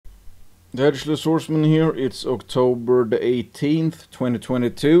The Hedgeless Swordsman here. It's October the 18th,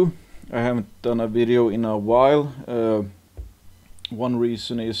 2022. I haven't done a video in a while. One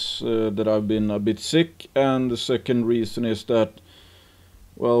reason is that I've been a bit sick, and the second reason is that,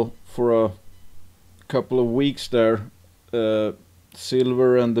 well, for a couple of weeks there,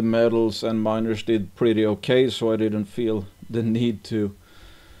 silver and the metals and miners did pretty okay, so I didn't feel the need to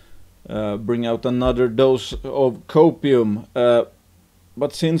bring out another dose of copium.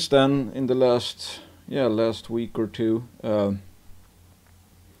 But since then, in the last week or two,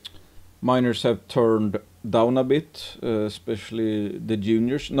 miners have turned down a bit, especially the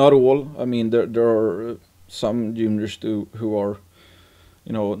juniors. Not all. I mean, there are some juniors who are,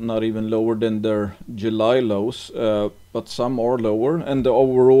 not even lower than their July lows, but some are lower. And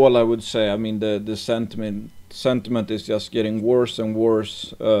overall, I would say, I mean, the sentiment is just getting worse and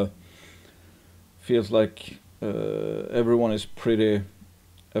worse. Feels like everyone is pretty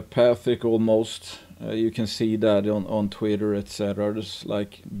apathic almost. You can see that on Twitter, etc. There's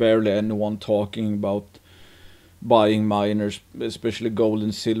like barely anyone talking about buying miners, especially gold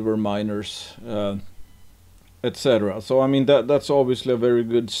and silver miners, etc. So I mean that's obviously a very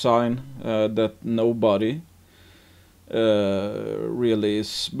good sign that nobody really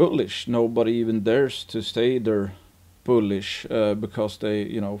is bullish. Nobody even dares to say they're bullish because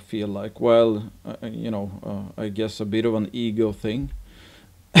they feel like, well, I guess a bit of an ego thing.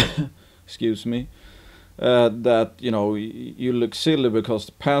 Excuse me. That you look silly because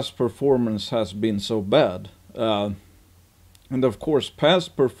past performance has been so bad, and of course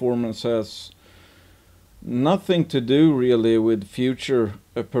past performance has nothing to do really with future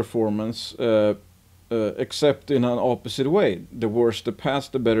performance, except in an opposite way. The worse the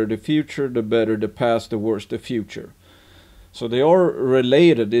past, the better the future. The better the past, the worse the future. So they are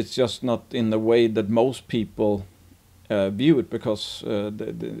related. It's just not in the way that most people view it, because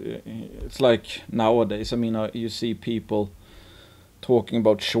it's like nowadays. I mean, you see people talking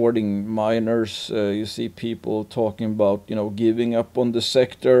about shorting miners. You see people talking about giving up on the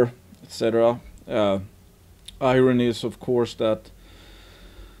sector, etc. Irony is, of course, that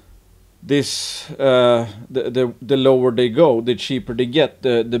this the lower they go, the cheaper they get,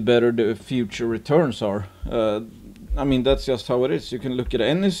 the better the future returns are. I mean, that's just how it is. You can look at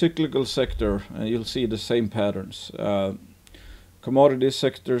any cyclical sector and you'll see the same patterns. Commodity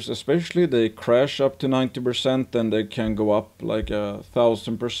sectors especially, they crash up to 90%, and they can go up like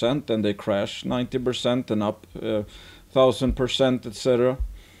 1,000%, and they crash 90% and up 1,000%, etc.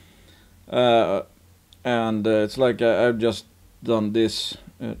 And it's like I've just done this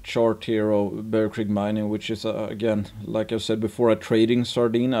chart here of Bear Creek Mining, which is again, like I said before, a trading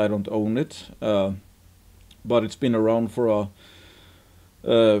sardine. I don't own it. But it's been around for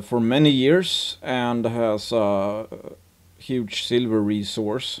many years and has a huge silver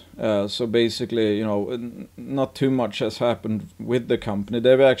resource. So basically, not too much has happened with the company.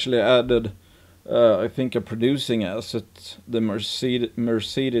 They've actually added, I think, a producing asset, the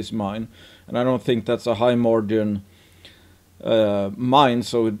Mercedes mine, and I don't think that's a high margin mine.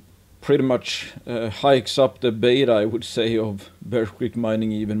 So it pretty much hikes up the beta, I would say, of Bear Creek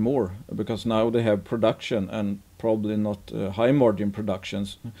Mining even more, because now they have production, and probably not high margin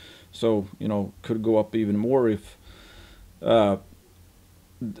productions, so could go up even more if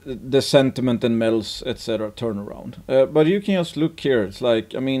the sentiment and metals, etc., turn around. But you can just look here. It's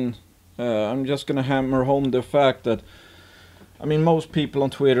like, I mean, I'm just gonna hammer home the fact that, I mean, most people on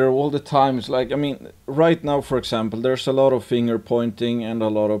Twitter all the time is like, I mean, right now, for example, there's a lot of finger pointing and a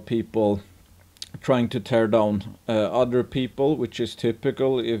lot of people trying to tear down other people, which is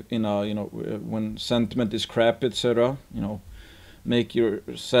typical if when sentiment is crap, etc. Make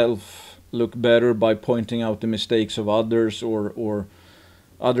yourself look better by pointing out the mistakes of others, or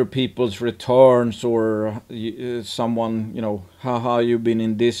other people's returns, or someone, haha, you've been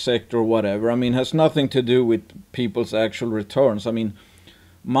in this sector or whatever. I mean, it has nothing to do with people's actual returns. I mean,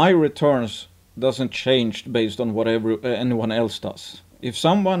 my returns doesn't change based on whatever anyone else does. If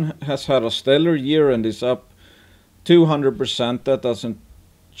someone has had a stellar year and is up 200%, that doesn't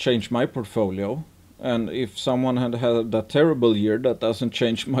change my portfolio. And if someone had a terrible year, that doesn't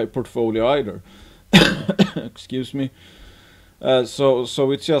change my portfolio either. Excuse me.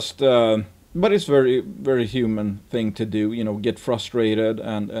 So it's just, but it's very, very human thing to do. Get frustrated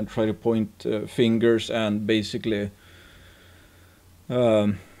and try to point fingers and basically,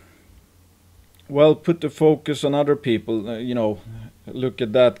 well, put the focus on other people. Look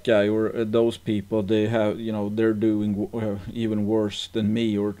at that guy or those people. They have, they're doing even worse than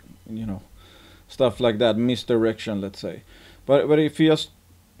me, or stuff like that. Misdirection, let's say. But if you just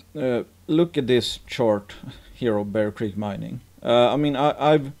look at this chart here of Bear Creek Mining. I mean,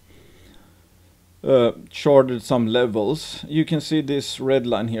 I've charted some levels. You can see this red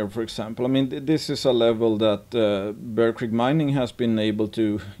line here, for example. I mean, this is a level that Bear Creek Mining has been able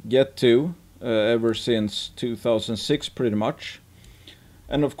to get to ever since 2006, pretty much.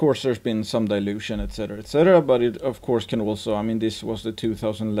 And of course, there's been some dilution, etc., etc. But it, of course, can also, I mean, this was the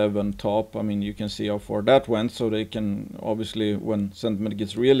 2011 top. I mean, you can see how far that went. So they can, obviously, when sentiment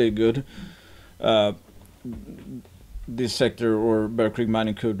gets really good, this sector or Bear Creek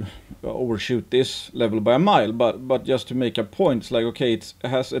Mining could overshoot this level by a mile. But just to make a point, it's like, okay, it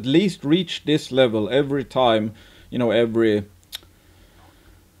has at least reached this level every time, you know, every,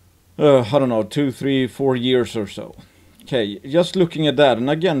 I don't know, 2, 3, 4 years or so. Okay, just looking at that, and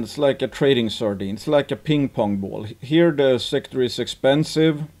again, it's like a trading sardine. It's like a ping pong ball. Here the sector is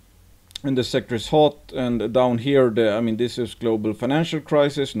expensive, and the sector is hot, and down here, I mean, this is global financial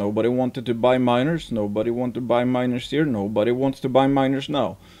crisis. Nobody wanted to buy miners. Nobody wanted to buy miners here. Nobody wants to buy miners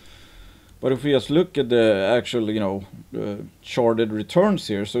now. But if we just look at the actual, you know, charted returns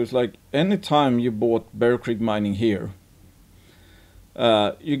here, so it's like anytime you bought Bear Creek Mining here,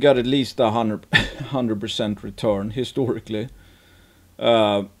 you got at least 100% return historically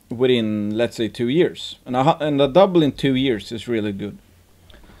within, let's say, 2 years, and a double in 2 years is really good.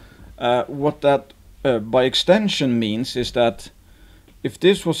 What that by extension means is that if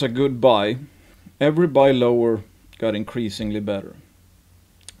this was a good buy, every buy lower got increasingly better,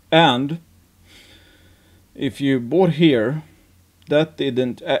 and if you bought here, that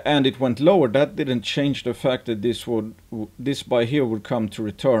didn't, and it went lower, that didn't change the fact that this buy here would come to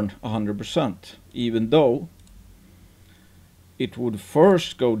return 100%, even though it would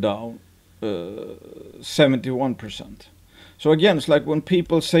first go down 71%. So again, it's like when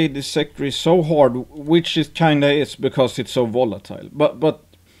people say this sector is so hard, which it kinda is because it's so volatile, but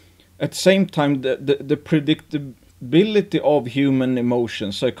at the same time, the predictability of human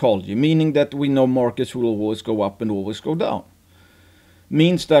emotion psychology, meaning that we know markets will always go up and always go down,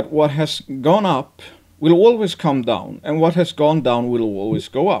 means that what has gone up will always come down, and what has gone down will always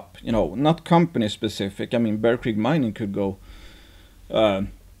go up. You know, not company specific. I mean, Bear Creek Mining could go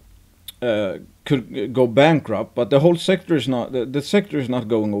bankrupt, but the whole sector is not. The sector is not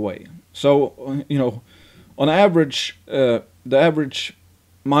going away. So you know, on average, the average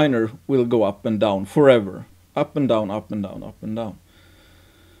miner will go up and down forever, up and down, up and down, up and down.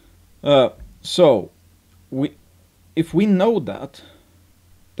 So if we know that.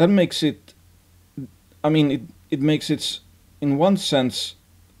 That makes it, I mean, it makes it, in one sense,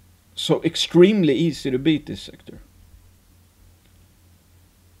 so extremely easy to beat this sector.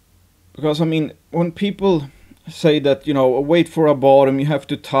 Because, I mean, when people say that, you know, wait for a bottom, you have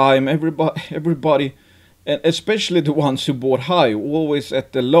to time, everybody, and especially the ones who bought high, always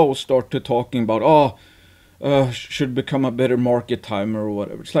at the low start to talking about, should become a better market timer or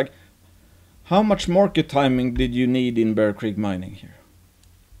whatever. It's like, how much market timing did you need in Bear Creek Mining here?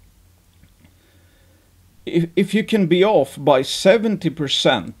 If you can be off by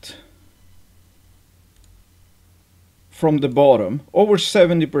 70% from the bottom, over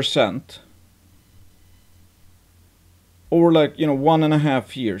 70%, over like, you know,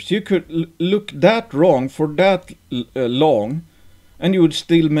 1.5 years, you could look that wrong for that long, and you would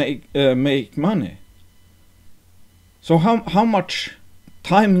still make money. So how much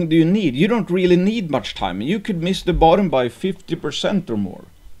timing do you need? You don't really need much timing. You could miss the bottom by 50% or more,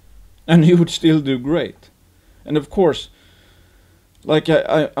 and you would still do great. And of course, like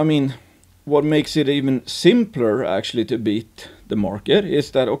I mean, what makes it even simpler actually to beat the market is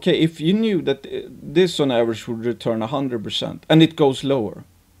that, okay, if you knew that this on average would return 100% and it goes lower,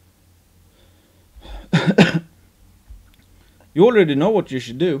 you already know what you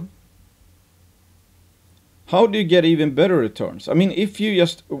should do. How do you get even better returns? I mean, if you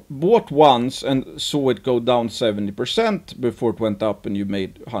just bought once and saw it go down 70% before it went up and you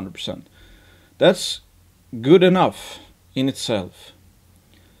made 100%, that's good enough in itself.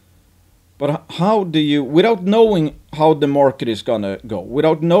 But how do you, without knowing how the market is gonna go,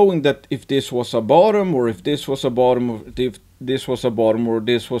 without knowing that if this was a bottom, or if this was a bottom, or if this was a bottom, or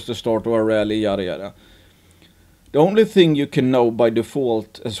this was the start of a rally, yada yada, the only thing you can know by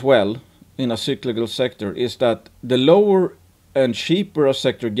default as well in a cyclical sector is that the lower and cheaper a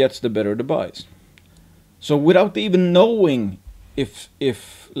sector gets, the better the buys. So without even knowing if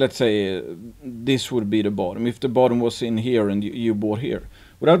let's say this would be the bottom, if the bottom was in here and you bought here,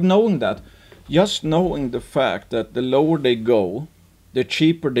 without knowing that, just knowing the fact that the lower they go, the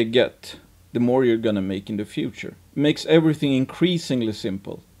cheaper they get, the more you're gonna make in the future, makes everything increasingly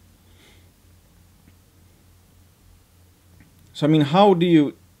simple. So I mean, how do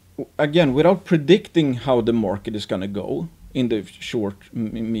you, again, without predicting how the market is gonna go in the short,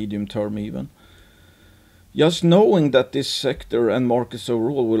 medium term even, just knowing that this sector and markets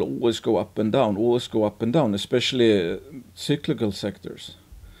overall will always go up and down, especially cyclical sectors.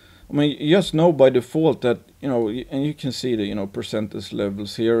 I mean, you just know by default that, and you can see the, percentage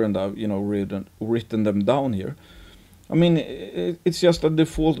levels here, and I've, written them down here. I mean, it's just a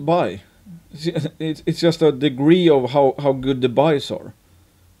default buy. It's just a degree of how good the buys are.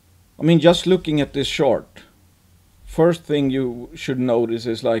 I mean, just looking at this chart, first thing you should notice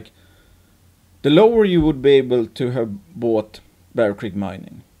is like, the lower you would be able to have bought Bear Creek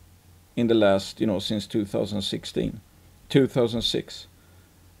Mining in the last, since 2016, 2006,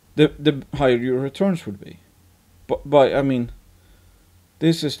 the higher your returns would be. But I mean,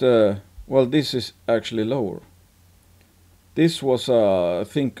 this is this is actually lower. This was, I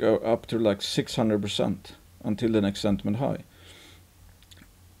think, up to like 600% until the next sentiment high.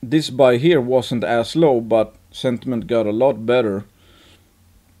 This buy here wasn't as low, but sentiment got a lot better.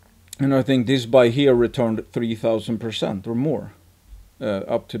 And I think this buy here returned 3,000% or more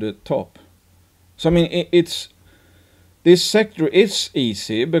up to the top. So I mean, this sector is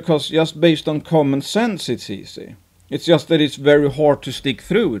easy because just based on common sense, it's easy. It's just that it's very hard to stick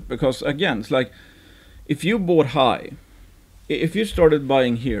through it because, again, it's like if you bought high, if you started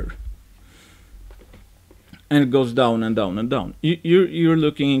buying here and it goes down and down and down, you're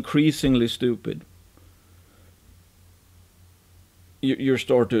looking increasingly stupid. You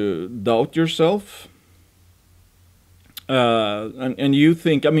start to doubt yourself, and you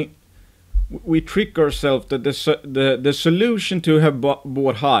think, I mean, we trick ourselves that the solution to have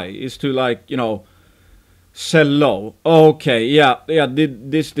bought high is to, like, sell low. Okay, yeah,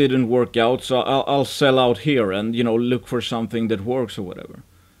 this didn't work out, so I'll sell out here and, look for something that works or whatever.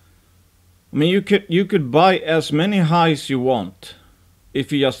 I mean, you could buy as many highs you want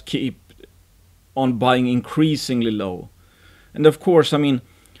if you just keep on buying increasingly low. And of course, I mean,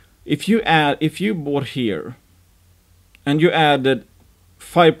 if you bought here and you added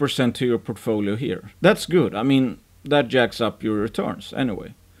 5% to your portfolio here, that's good. I mean, that jacks up your returns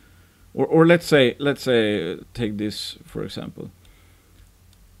anyway. Or let's say take this for example.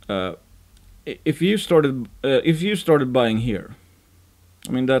 If you started buying here,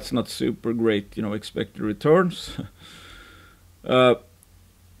 I mean, that's not super great, expected returns. But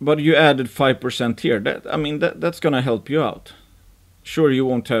you added 5% here. That's gonna help you out. Sure, you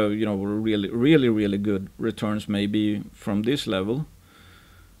won't have, really good returns maybe from this level.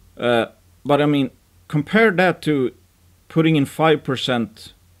 But I mean, compare that to putting in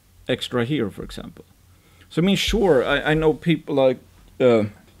 5% extra here, for example. So I mean, sure, I know people like,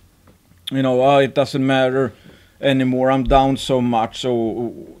 it doesn't matter anymore. I'm down so much,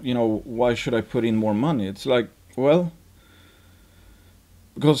 so why should I put in more money? It's like, well,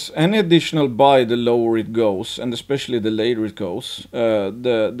 because any additional buy, the lower it goes, and especially the later it goes,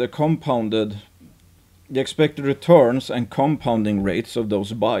 the expected returns and compounding rates of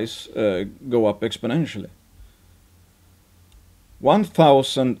those buys go up exponentially.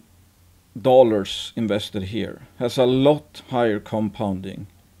 $1,000 invested here has a lot higher compounding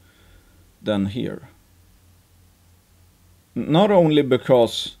than here. Not only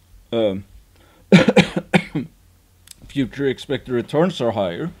because future expected returns are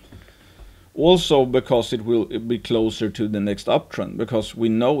higher, also because it will be closer to the next uptrend, because we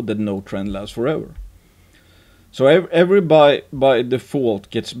know that no trend lasts forever. So every buy by default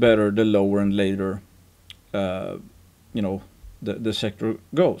gets better the lower and later the sector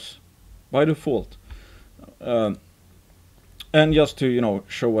goes by default. And just to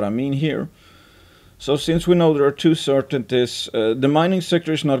show what I mean here, so since we know there are two certainties, the mining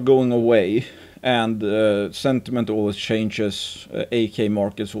sector is not going away, and sentiment always changes, AK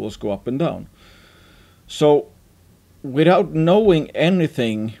markets always go up and down. So without knowing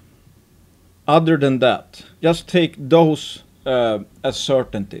anything other than that, just take those as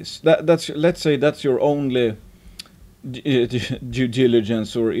certainties. That's, let's say, that's your only due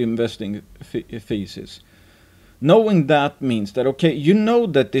diligence or investing thesis. Knowing that means that, okay, you know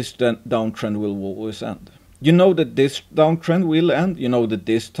that this downtrend will always end. You know that this downtrend will end. You know that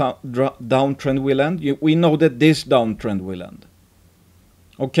this downtrend will end. We know that this downtrend will end.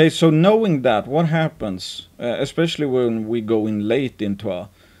 Okay, so knowing that, what happens, especially when we go in late into a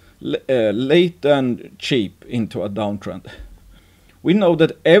late and cheap into a downtrend? We know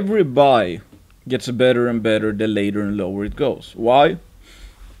that every buy gets better and better the later and lower it goes. Why?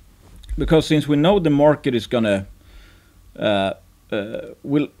 Because since we know the market is gonna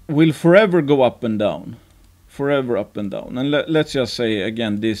will forever go up and down, forever up and down. And let's just say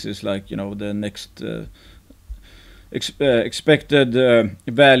again, this is like the next expected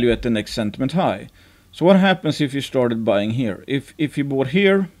value at the next sentiment high. So what happens if you started buying here? If you bought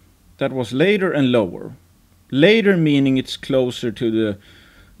here, that was later and lower. Later meaning it's closer to the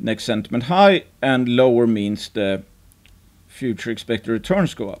next sentiment high, and lower means the future expected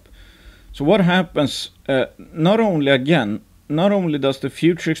returns go up. So what happens, not only does the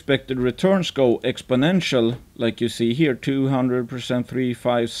future expected returns go exponential, like you see here, 200%, 300%,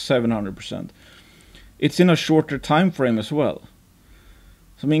 500%, 700%. It's in a shorter time frame as well.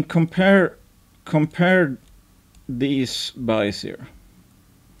 So I mean, compare these buys here.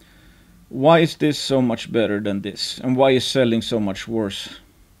 Why is this so much better than this? And why is selling so much worse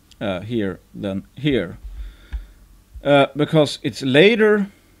here than here? Because it's later,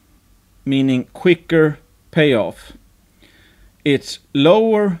 meaning quicker payoff. It's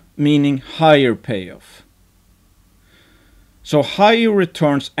lower, meaning higher payoff. So higher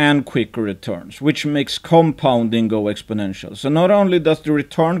returns and quicker returns, which makes compounding go exponential. So not only does the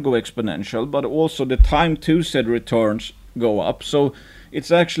return go exponential, but also the time to said returns go up. So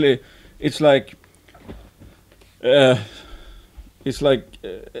it's actually, it's like an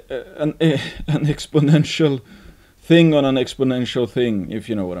exponential thing on an exponential thing, if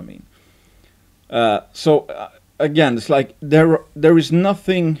you know what I mean. Again, it's like there is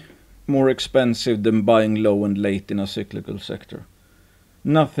nothing more expensive than buying low and late in a cyclical sector.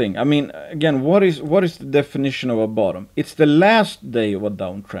 Nothing. I mean, again, what is the definition of a bottom? It's the last day of a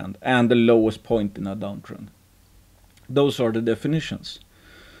downtrend and the lowest point in a downtrend. Those are the definitions.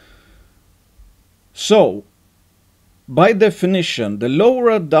 So, by definition, the lower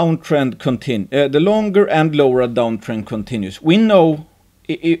a downtrend the longer and lower a downtrend continues. We know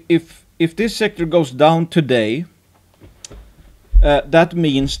if this sector goes down today, that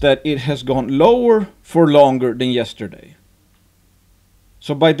means that it has gone lower for longer than yesterday.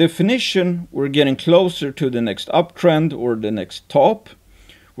 So by definition, we're getting closer to the next uptrend or the next top.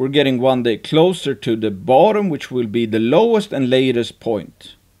 We're getting one day closer to the bottom, which will be the lowest and latest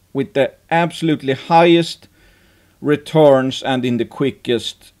point, with the absolutely highest returns and in the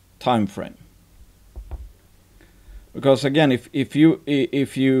quickest time frame. Because again, if you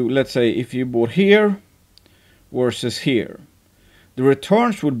let's say if you bought here versus here, the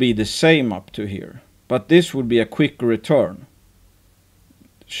returns would be the same up to here, but this would be a quicker return.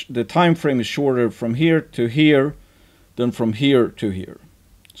 The time frame is shorter from here to here than from here to here.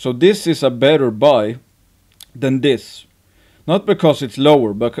 So this is a better buy than this, not because it's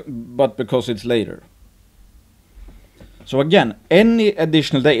lower, but because it's later. So again, any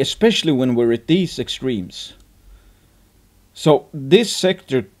additional day, especially when we're at these extremes. So this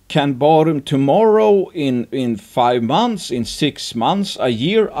sector can bottom tomorrow, in 5 months, in 6 months, a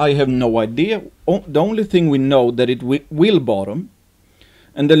year. I have no idea. The only thing we know that it will bottom,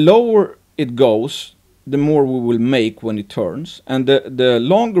 and the lower it goes, the more we will make when it turns, and the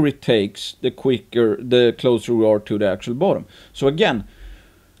longer it takes, the quicker, the closer we are to the actual bottom. So again,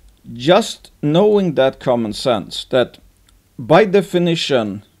 just knowing that common sense, that by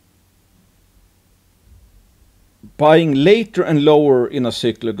definition, buying later and lower in a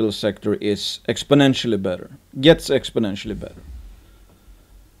cyclical sector is exponentially better, gets exponentially better.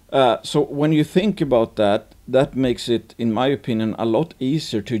 So when you think about that, that makes it, in my opinion, a lot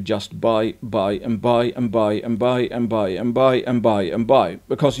easier to just buy, because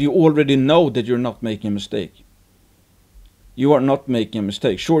you already know that you're not making a mistake. You are not making a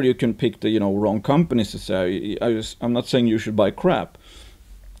mistake. Sure, you can pick the wrong companies to say. I'm not saying you should buy crap,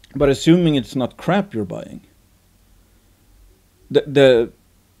 but assuming it's not crap you're buying, the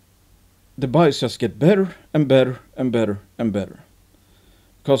buys just get better and better and better and better.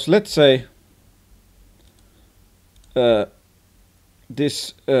 Because let's say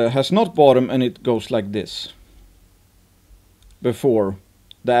this has not bottom and it goes like this before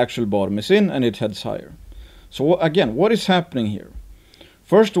the actual bottom is in and it heads higher. So again, what is happening here?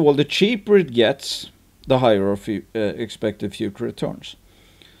 First of all, the cheaper it gets, the higher our expected future returns.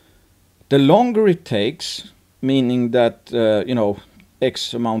 The longer it takes, meaning that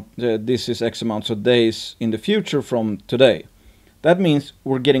X amount, this is X amounts of days in the future from today. That means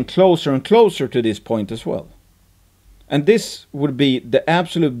we're getting closer and closer to this point as well. And this would be the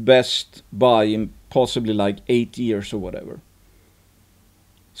absolute best buy in possibly like 8 years or whatever.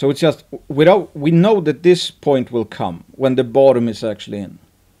 So it's just, we know that this point will come when the bottom is actually in.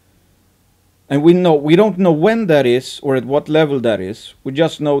 And we don't know when that is or at what level that is. We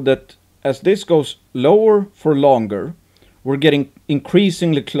just know that as this goes lower for longer, we're getting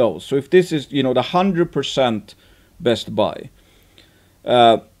increasingly close. So if this is, the 100% best buy,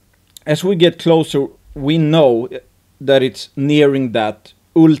 as we get closer, we know that it's nearing that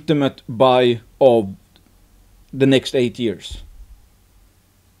ultimate buy of the next 8 years.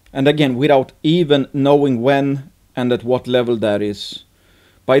 And again, without even knowing when and at what level that is.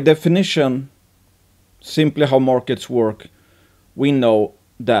 By definition, simply how markets work, we know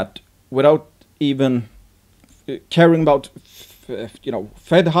that without even caring about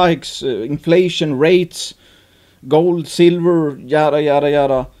Fed hikes, inflation rates, gold, silver, yada yada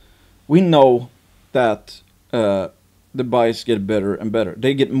yada, we know that the buys get better and better.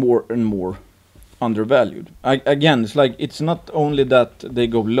 They get more and more undervalued. Again, it's like it's not only that they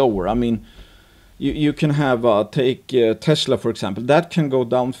go lower. I mean, you can have take Tesla for example. That can go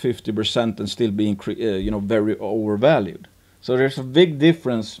down 50% and still be very overvalued. So there's a big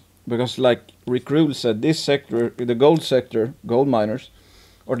difference because, like Rick Rule said, this sector, the gold sector, gold miners,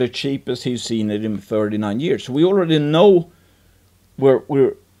 are the cheapest he's seen it in 39 years. So we already know we're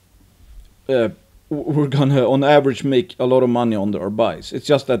gonna on average make a lot of money on our buys. It's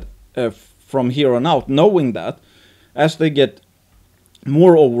just that from here on out, knowing that as they get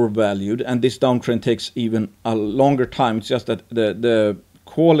more overvalued and this downtrend takes even a longer time, it's just that the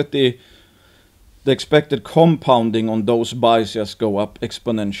quality, the expected compounding on those buys just go up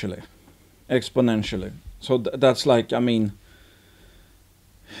exponentially. So that's like, I mean,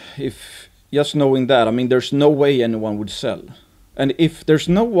 if just knowing that, I mean, there's no way anyone would sell. And if there's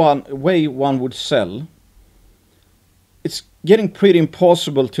no way one would sell, it's getting pretty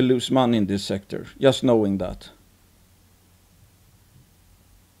impossible to lose money in this sector, just knowing that.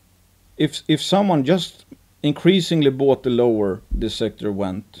 If someone just increasingly bought the lower this sector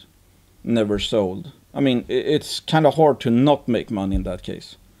went, never sold, I mean, it's kind of hard to not make money in that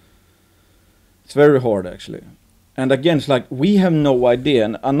case. It's very hard, actually. And again, it's like we have no idea.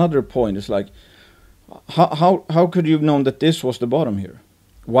 And another point is like, how could you have known that this was the bottom here?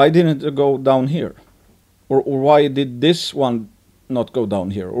 Why didn't it go down here? Or why did this one not go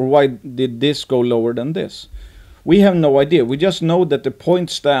down here? Or why did this go lower than this? We have no idea. We just know that the point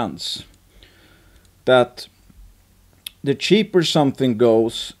stands that the cheaper something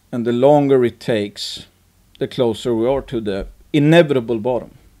goes and the longer it takes, the closer we are to the inevitable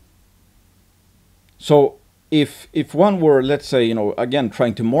bottom. So if one were, let's say, again,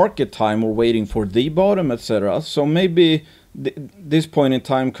 trying to market time or waiting for the bottom, etc., so maybe this point in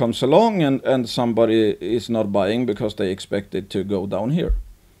time comes along and somebody is not buying because they expect it to go down here.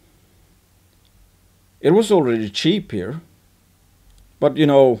 It was already cheap here. But,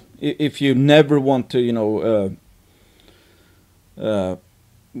 if you never want to,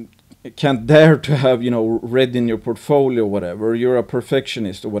 can't dare to have, red in your portfolio or whatever, you're a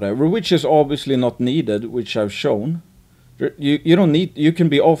perfectionist or whatever, which is obviously not needed, which I've shown. You don't need, you can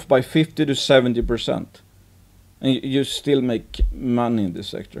be off by 50 to 70%. And you still make money in this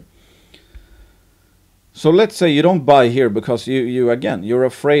sector. So let's say you don't buy here because you're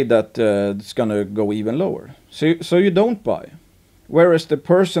afraid that it's gonna go even lower. So you don't buy. Whereas the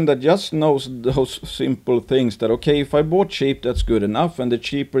person that just knows those simple things that, okay, if I bought cheap, that's good enough, and the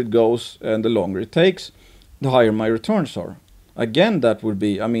cheaper it goes and the longer it takes, the higher my returns are. Again, that would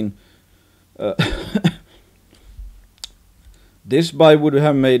be, I mean, this buy would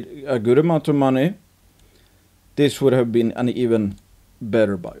have made a good amount of money. This would have been an even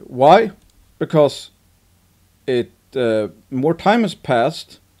better buy. Why? Because more time has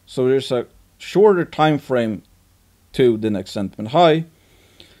passed, so there's a shorter time frame to the next sentiment high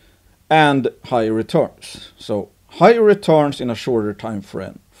and higher returns. So higher returns in a shorter time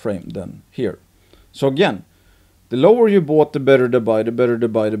frame than here. So again, the lower you bought, the better the buy, the better the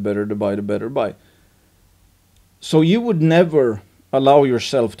buy, the better the buy, the better buy. So you would never allow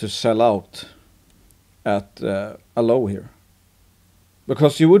yourself to sell out at a low here,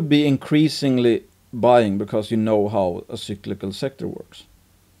 because you would be increasingly buying because you know how a cyclical sector works.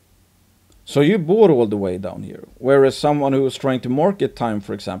 So you bought all the way down here, whereas someone who was trying to market time,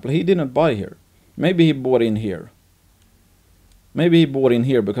 for example, he didn't buy here. Maybe he bought in here. Maybe he bought in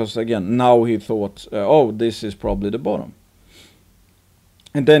here because, again, now he thought, oh, this is probably the bottom.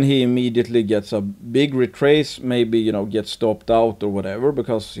 And then he immediately gets a big retrace, maybe, gets stopped out or whatever,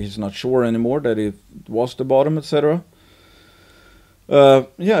 because he's not sure anymore that it was the bottom, etc. Yeah,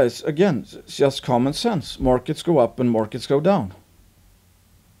 it's just common sense. Markets go up and markets go down.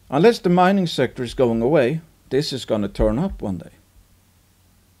 Unless the mining sector is going away, this is going to turn up one day.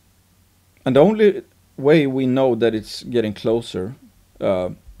 And the only way we know that it's getting closer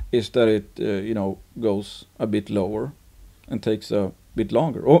is that it, goes a bit lower and takes a bit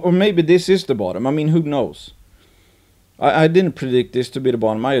longer. Or maybe this is the bottom. I mean, who knows? I didn't predict this to be the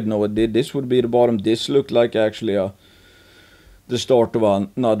bottom. I had no idea this would be the bottom. This looked like actually the start of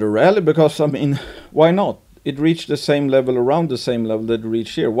another rally, because, I mean, why not? It reached the same level, around the same level that it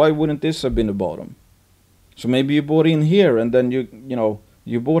reached here. Why wouldn't this have been the bottom? So maybe you bought in here and then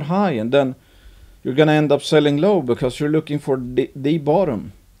you bought high, and then you're going to end up selling low because you're looking for the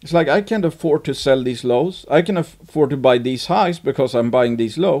bottom. It's like I can't afford to sell these lows. I can afford to buy these highs because I'm buying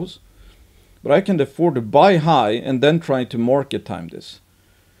these lows. But I can afford to buy high and then try to market time this.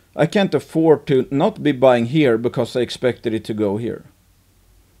 I can't afford to not be buying here because I expected it to go here.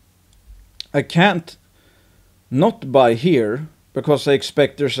 I can't not buy here because I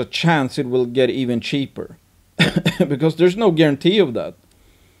expect there's a chance it will get even cheaper. Because there's no guarantee of that.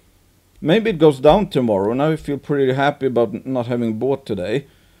 Maybe it goes down tomorrow, and I feel pretty happy about not having bought today.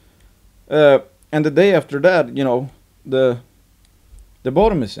 And the day after that, you know, the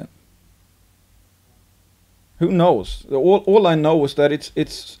bottom is in. Who knows? All I know is that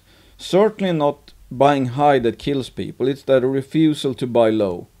it's certainly not buying high that kills people. It's that a refusal to buy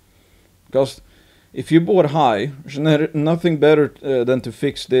low. Because if you bought high, there's nothing better than to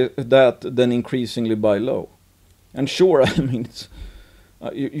fix that than increasingly buy low. And sure, I mean,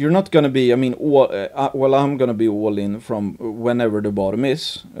 you're not going to be, I mean, well, I'm going to be all in from whenever the bottom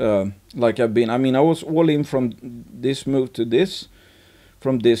is. Like I've been, I mean, I was all in from this move to this,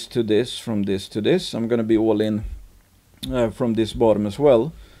 from this to this, from this to this. I'm going to be all in from this bottom as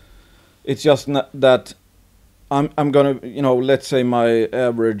well. It's just not that I'm going to, you know, let's say my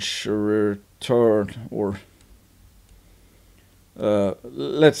average return, or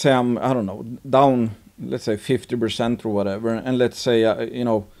let's say I don't know, down, let's say 50% or whatever, and let's say you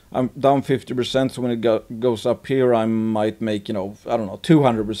know, I'm down 50%, so when it goes up here I might make, you know, I don't know,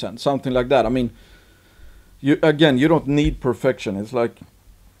 200%, something like that. I mean, you don't need perfection. It's like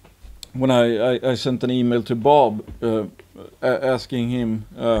when I sent an email to Bob asking him,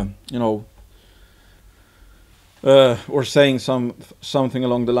 you know, or saying something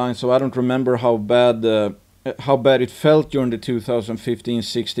along the line, so I don't remember how bad it felt during the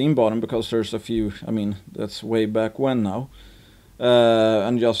 2015-16 bottom, because there's a few, I mean, that's way back when now,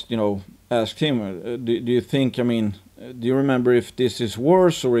 and just, you know, asked him, do you think, I mean, do you remember if this is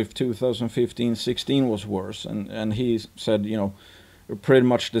worse or if 2015-16 was worse? And he said, you know, pretty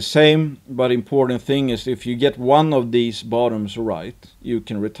much the same, but important thing is if you get one of these bottoms right, you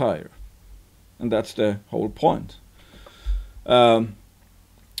can retire. And that's the whole point.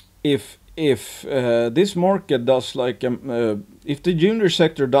 If this market does like, if the junior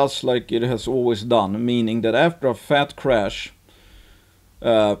sector does like it has always done, meaning that after a fat crash,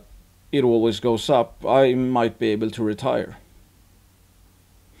 it always goes up, I might be able to retire.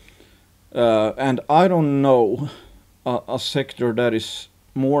 And I don't know a sector that is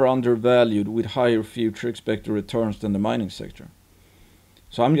more undervalued with higher future expected returns than the mining sector.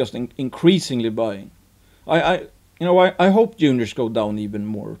 So I'm just increasingly buying. I hope juniors go down even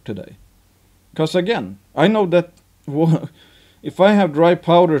more today. Because again, I know that if I have dry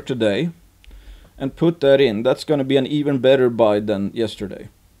powder today and put that in, that's going to be an even better buy than yesterday.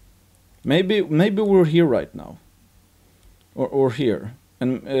 Maybe we're here right now, or here,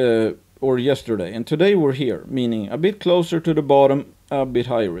 and or yesterday, and today we're here, meaning a bit closer to the bottom, a bit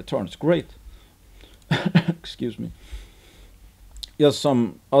higher returns. Great. Excuse me. Just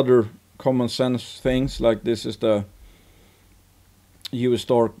some other common sense things, like this is the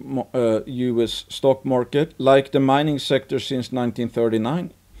US stock market, like the mining sector since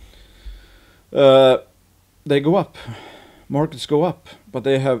 1939. They go up, markets go up, but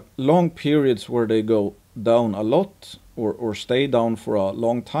they have long periods where they go down a lot or stay down for a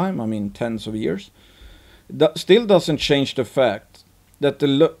long time, I mean tens of years. That still doesn't change the fact that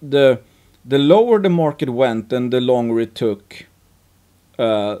the lower the market went and the longer it took,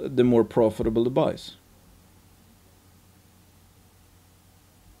 the more profitable the buys.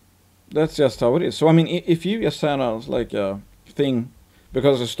 That's just how it is. So I mean, if you just had like a thing,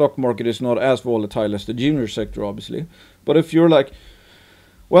 because the stock market is not as volatile as the junior sector, obviously, but if you're like,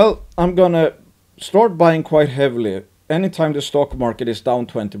 well, I'm gonna start buying quite heavily anytime the stock market is down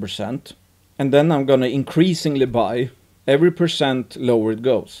 20%, and then I'm gonna increasingly buy every percent lower it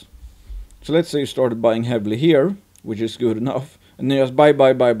goes. So let's say you started buying heavily here, which is good enough, and then just buy.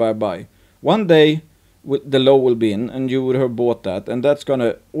 One day the low will be in, and you would have bought that, and that's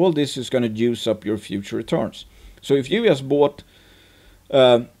gonna, all this is gonna juice up your future returns. So if you just bought,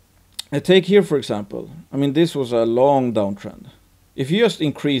 take here for example, I mean this was a long downtrend. If you just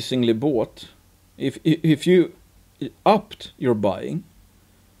increasingly bought, if you upped your buying,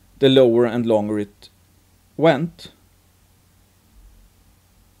 the lower and longer it went,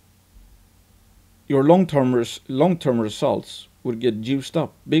 your long-term results would get juiced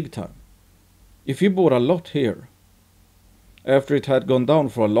up big time. If you bought a lot here, after it had gone down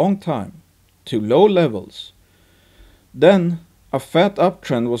for a long time to low levels, then a fat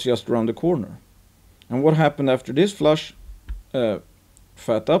uptrend was just around the corner. And what happened after this flush, fat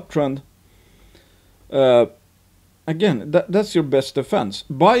uptrend, again, that's your best defense.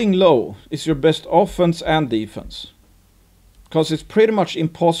 Buying low is your best offense and defense. Because it's pretty much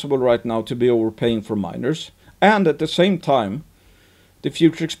impossible right now to be overpaying for miners. And at the same time, the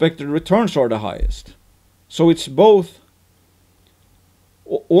future expected returns are the highest. So it's both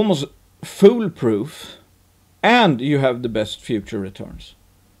almost foolproof and you have the best future returns.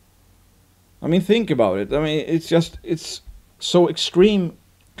 I mean, think about it. I mean, it's so extreme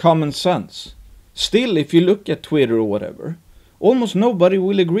common sense. Still, if you look at Twitter or whatever, almost nobody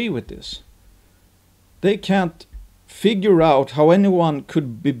will agree with this. They can't figure out how anyone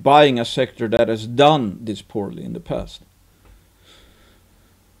could be buying a sector that has done this poorly in the past.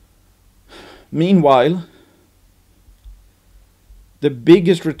 Meanwhile, the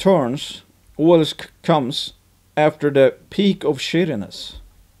biggest returns always comes after the peak of shittiness.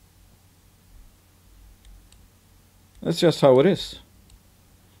 That's just how it is.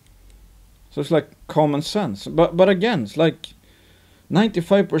 So it's like common sense. But again, it's like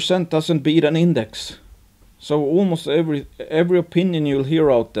 95% doesn't beat an index. So almost every opinion you'll hear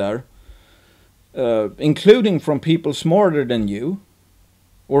out there, including from people smarter than you,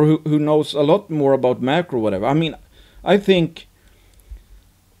 or who knows a lot more about macro or whatever. I mean, I think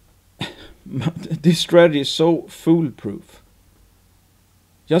this strategy is so foolproof.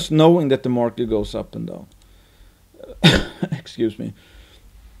 Just knowing that the market goes up and down. Excuse me.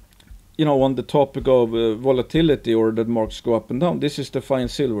 You know, on the topic of volatility or that markets go up and down, this is the fine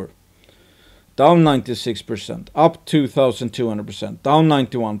silver. Down 96%, up 2,200%, down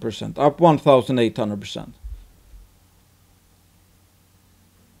 91%, up 1,800%.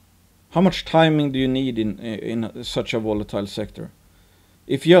 How much timing do you need in such a volatile sector?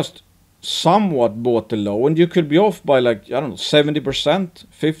 If you just somewhat bought the low, and you could be off by like, I don't know, 70%,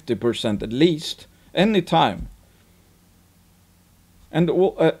 50% at least, any time. And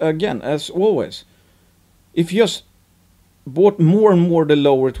again, as always, if you just bought more and more the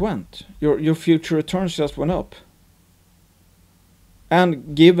lower it went, your future returns just went up.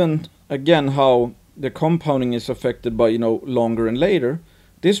 And given, again, how the compounding is affected by, you know, longer and later,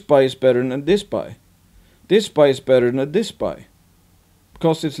 this buy is better than this buy. This buy is better than this buy.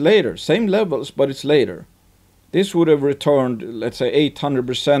 Because it's later. Same levels, but it's later. This would have returned, let's say,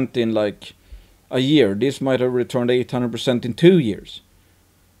 800% in like a year. This might have returned 800% in 2 years.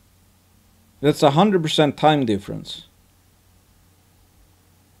 That's 100% time difference.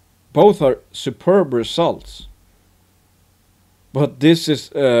 Both are superb results. But this is,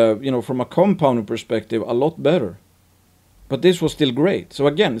 you know, from a compounding perspective, a lot better. But this was still great. So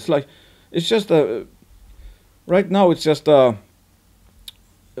again, it's like, it's just a, right now it's just a,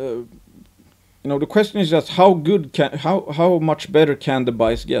 you know, the question is just how good can, how much better can the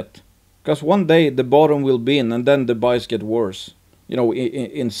buys get? Because one day the bottom will be in and then the buys get worse, you know,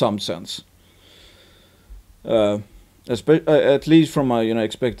 in some sense. At least from a, you know,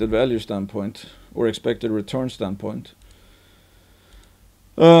 expected value standpoint or expected return standpoint.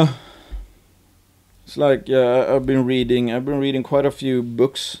 It's like I've been reading quite a few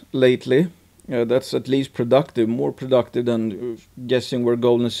books lately. That's at least productive, more productive than guessing where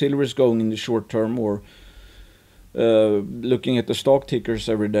gold and silver is going in the short term, or looking at the stock tickers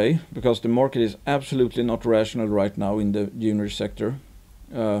every day, because the market is absolutely not rational right now in the junior sector.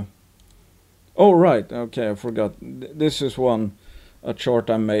 Oh right, okay, I forgot. This is a chart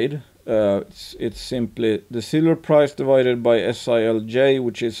I made. It's simply the silver price divided by SILJ,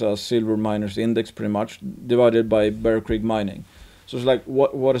 which is a silver miners index pretty much, divided by Bear Creek Mining. So it's like,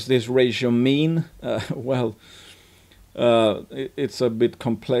 what does this ratio mean? Well, it's a bit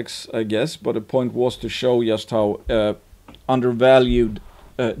complex, I guess, but the point was to show just how undervalued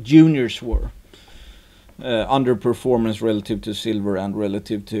juniors were. Underperformance relative to silver and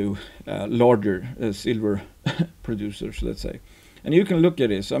relative to larger silver producers, let's say. And you can look at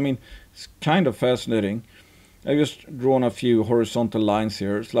this. I mean, it's kind of fascinating. I've just drawn a few horizontal lines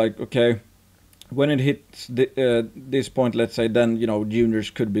here. It's like, okay, when it hits this point, let's say, then, you know,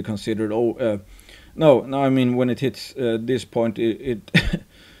 juniors could be considered. No, I mean, when it hits this point, it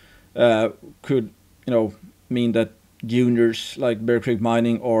could, you know, mean that juniors like Bear Creek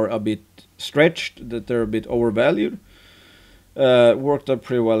Mining are a bit stretched, that they're a bit overvalued. Worked out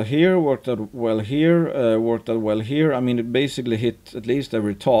pretty well here, worked out well here, worked out well here. I mean, it basically hit at least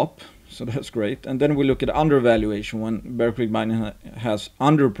every top, so that's great. And then we look at undervaluation when Bear Creek Mining has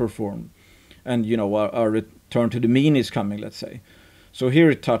underperformed, and, you know, our return to the mean is coming, let's say. So here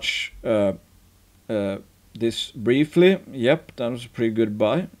it touched this briefly. Yep, that was a pretty good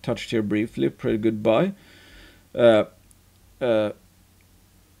buy. Touched here briefly, pretty good buy. Yeah,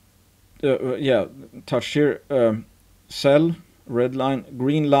 touched here. Sell, red line,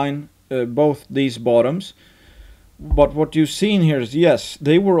 green line, both these bottoms. But what you've seen here is, yes,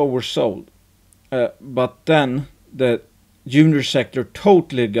 they were oversold, but then the junior sector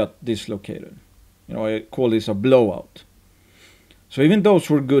totally got dislocated. You know, I call this a blowout. So even those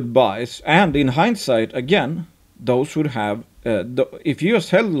were good buys, and in hindsight, again, those would have, if you just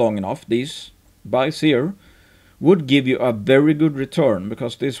held long enough, these buys here would give you a very good return,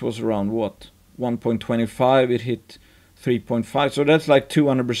 because this was around what, 1.25, it hit 3.5, so that's like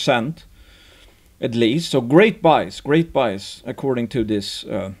 200% at least. So great buys according to this,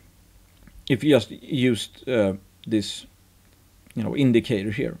 if you just used this, you know,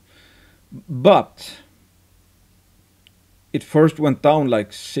 indicator here. But it first went down like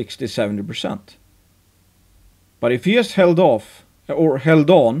 60-70%. But if you just held off or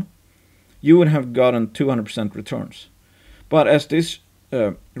held on, you would have gotten 200% returns. But as this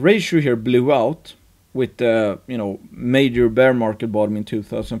ratio here blew out with the, you know, major bear market bottom in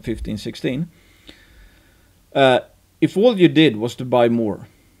 2015-16, if all you did was to buy more,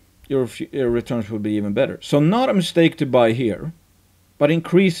 your returns would be even better. So not a mistake to buy here, but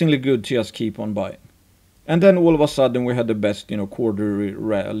increasingly good to just keep on buying. And then all of a sudden we had the best, you know, quarterly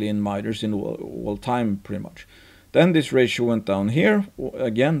rally in miners in all time pretty much. Then this ratio went down here,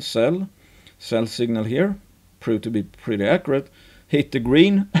 again sell signal here, proved to be pretty accurate. Hit the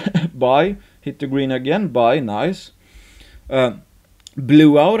green, buy, hit the green again, buy, nice.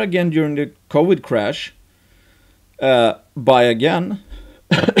 Blew out again during the COVID crash, buy again,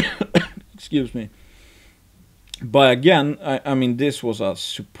 excuse me, buy again. I mean, this was a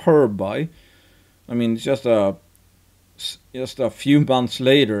superb buy. I mean, just a few months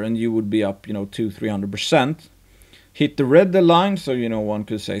later and you would be up, you know, 200-300%. Hit the red line, so, you know, one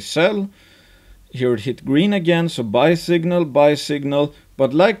could say sell. Here it hit green again, so buy signal,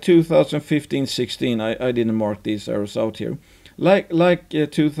 but like 2015-16, I didn't mark these arrows out here. Like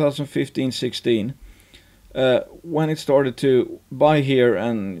 2015-16, when it started to buy here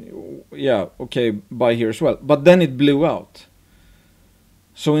and, yeah, okay, buy here as well. But then it blew out.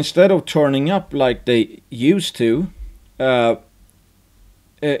 So instead of turning up like they used to,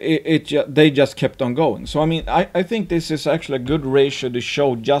 they just kept on going. So I mean, I think this is actually a good ratio to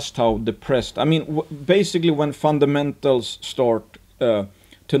show just how depressed. I mean, basically when fundamentals start to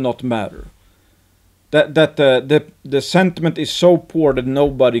not matter, that the sentiment is so poor that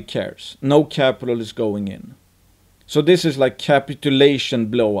nobody cares. No capital is going in. So this is like capitulation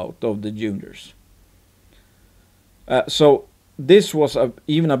blowout of the juniors. So this was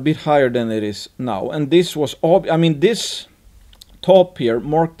even a bit higher than it is now, and this was I mean, this top here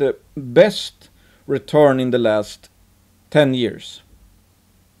marked the best return in the last 10 years.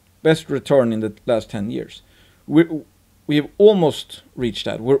 Best return in the last 10 years. We've almost reached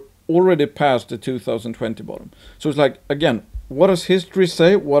that. We're already past the 2020 bottom. So it's like, again, what does history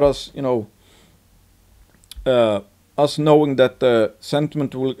say? What does, you know, us knowing that the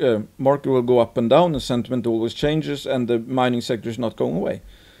sentiment will, market will go up and down, the sentiment always changes, and the mining sector is not going away.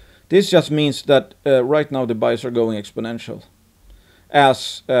 This just means that right now the buys are going exponential,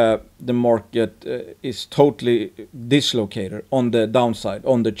 as the market is totally dislocated on the downside,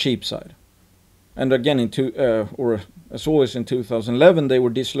 on the cheap side. And again, or as always in 2011, they were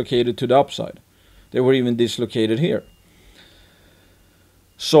dislocated to the upside. They were even dislocated here.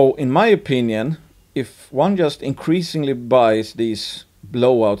 So in my opinion, if one just increasingly buys these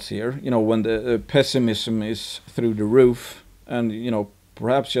blowouts here, you know, when the pessimism is through the roof, and, you know,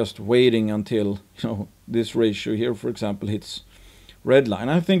 perhaps just waiting until, you know, this ratio here, for example, hits red line,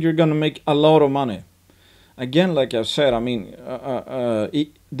 I think you're going to make a lot of money. Again, like I've said, I mean,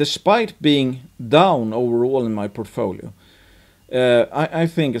 despite being down overall in my portfolio, I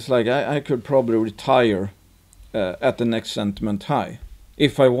think it's like I could probably retire at the next sentiment high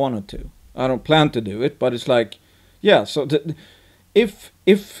if I wanted to. I don't plan to do it, but it's like, yeah, so if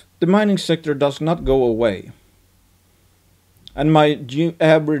the mining sector does not go away, and my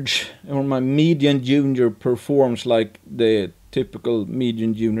average or my median junior performs like the typical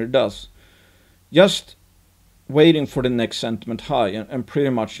median junior does, just waiting for the next sentiment high, and pretty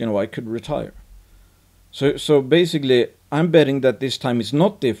much, you know, I could retire. So basically, I'm betting that this time is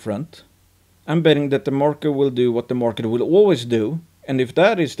not different. I'm betting that the market will do what the market will always do, and if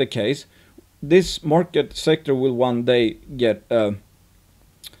that is the case, this market sector will one day get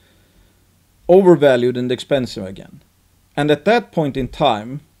overvalued and expensive again. And at that point in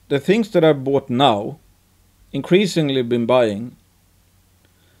time, the things that I bought now, increasingly been buying,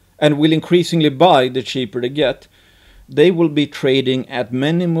 and will increasingly buy the cheaper they get, they will be trading at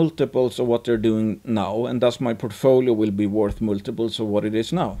many multiples of what they're doing now, and thus my portfolio will be worth multiples of what it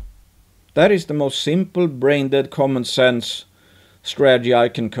is now. That is the most simple, brain-dead, common sense strategy I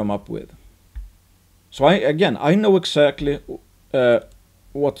can come up with. So I know exactly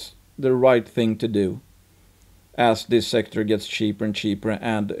what's the right thing to do as this sector gets cheaper and cheaper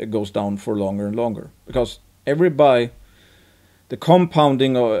and it goes down for longer and longer. Because every buy, the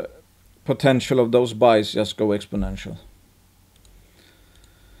compounding potential of those buys just go exponential.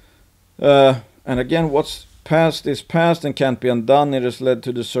 And again, what's past is past and can't be undone. It has led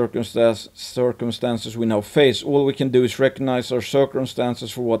to the circumstances we now face. All we can do is recognize our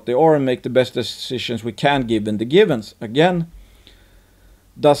circumstances for what they are and make the best decisions we can given the givens. Again,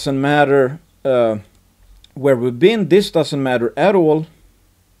 doesn't matter where we've been. This doesn't matter at all.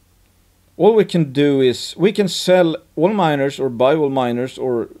 All we can do is we can sell all miners or buy all miners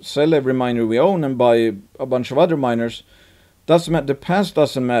or sell every miner we own and buy a bunch of other miners. Doesn't matter. The past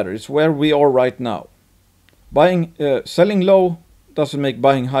doesn't matter. It's where we are right now. Selling low doesn't make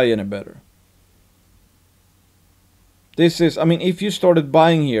buying high any better. This is, I mean, if you started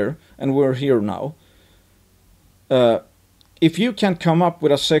buying here and we're here now, if you can come up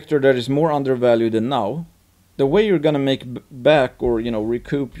with a sector that is more undervalued than now, the way you're gonna make back or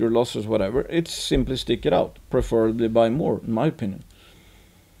recoup your losses, whatever, it's simply stick it out. Preferably buy more, in my opinion.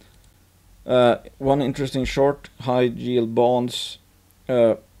 One interesting short: high yield bonds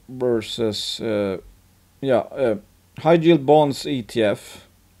versus high yield bonds ETF,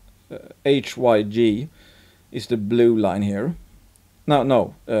 HYG, is the blue line here.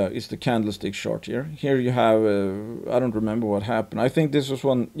 It's the candlestick chart here. Here you have, I don't remember what happened. I think this was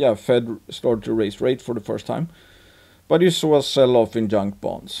when, Fed started to raise rate for the first time. But you saw a sell-off in junk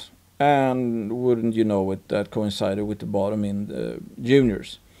bonds. And wouldn't you know it, that coincided with the bottom in the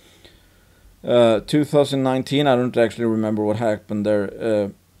juniors. 2019, I don't actually remember what happened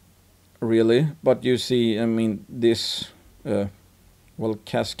there, really. But you see, I mean, this,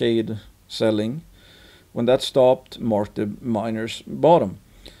 cascade selling. When that stopped, marked the miners' bottom.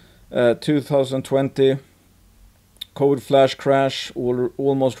 2020, COVID flash crash,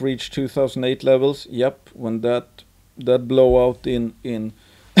 almost reached 2008 levels. Yep, when that blowout in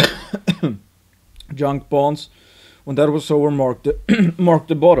junk bonds, when that was over, marked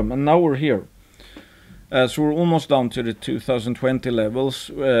the bottom, and now we're here. So we're almost down to the 2020 levels.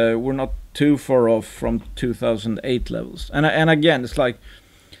 We're not too far off from 2008 levels. And again, it's like,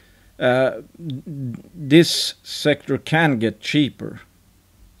 this sector can get cheaper,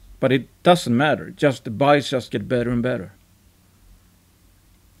 but it doesn't matter. Just the buys just get better and better.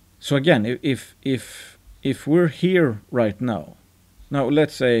 So again, if we're here right now,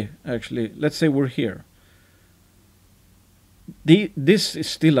 let's say we're here. This is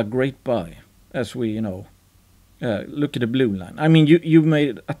still a great buy, as we look at the blue line. I mean, you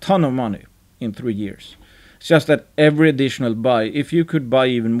made a ton of money in 3 years. It's just that every additional buy, if you could buy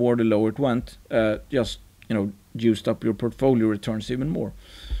even more the lower it went, just juiced up your portfolio returns even more.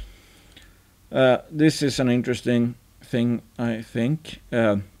 This is an interesting thing, I think.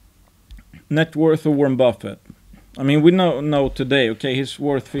 Net worth of Warren Buffett. I mean, we know today, okay, he's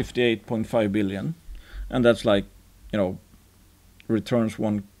worth 58.5 billion, and that's like, returns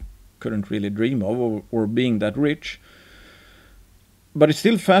one couldn't really dream of, or being that rich. But it's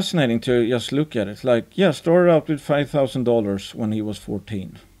still fascinating to just look at it. Like, started out with $5,000 when he was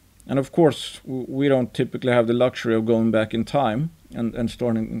 14. And of course, we don't typically have the luxury of going back in time and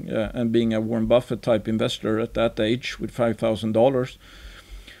starting and being a Warren Buffett type investor at that age with $5,000.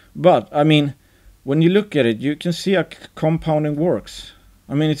 But, I mean, when you look at it, you can see how compounding works.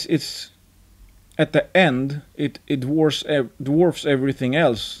 I mean, it's at the end, it dwarfs everything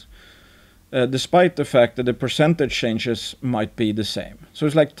else. Despite the fact that the percentage changes might be the same. So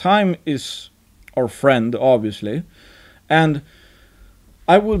it's like time is our friend, obviously. And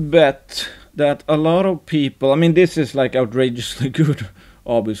I would bet that a lot of people, I mean, this is like outrageously good,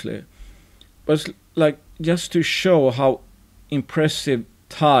 obviously. But it's like just to show how impressive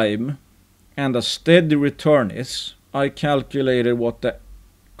time and a steady return is, I calculated what the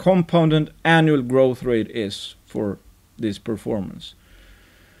compounded annual growth rate is for this performance.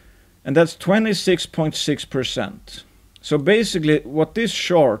 And that's 26.6%. So basically what this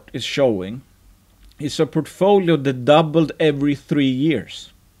chart is showing is a portfolio that doubled every 3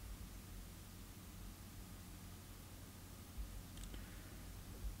 years.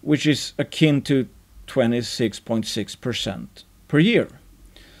 Which is akin to 26.6% per year.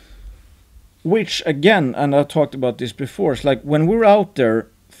 Which again, and I talked about this before, it's like when we're out there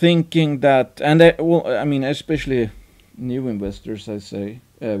thinking that, and especially new investors,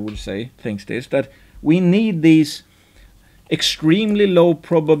 would say, thinks this, that we need these extremely low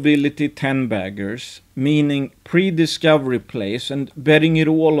probability 10-baggers, meaning pre-discovery plays and betting it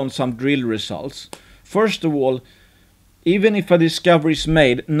all on some drill results. First of all, even if a discovery is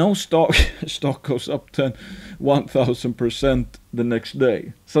made, no stock goes up to 1000% the next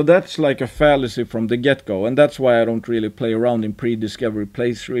day. So that's like a fallacy from the get-go, and that's why I don't really play around in pre-discovery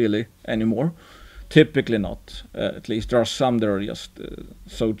plays really anymore. Typically not. At least there are some that are just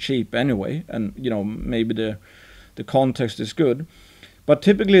so cheap anyway, and maybe the context is good. But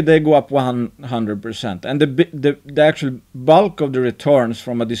typically they go up 100%, and the actual bulk of the returns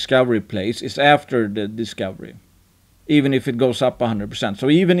from a discovery place is after the discovery, even if it goes up 100%. So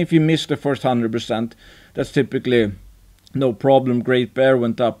even if you miss the first 100%, that's typically no problem. Great Bear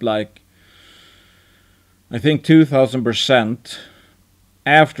went up like, I think 2000%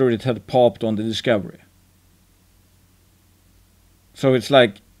 after it had popped on the discovery. So it's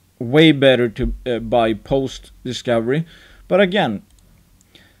like way better to buy post discovery. But again,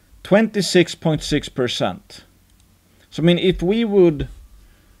 26.6%. So I mean, if we would,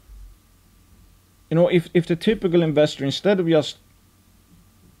 if the typical investor, instead of just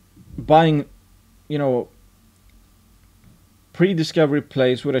buying, pre-discovery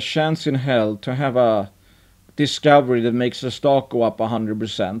plays with a chance in hell to have a discovery that makes the stock go up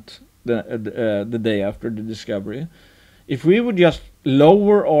 100% the day after the discovery, if we would just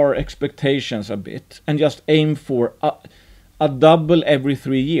lower our expectations a bit and just aim for a double every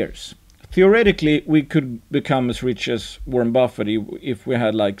 3 years, theoretically we could become as rich as Warren Buffett if we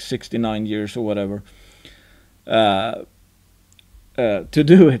had like 69 years or whatever to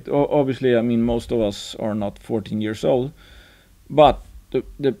do it. Obviously, I mean, most of us are not 14 years old, but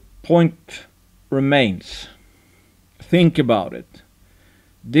the point remains. Think about it.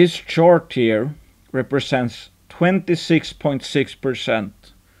 This chart here represents 26.6%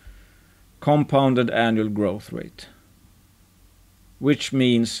 compounded annual growth rate, which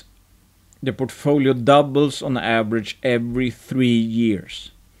means the portfolio doubles on average every 3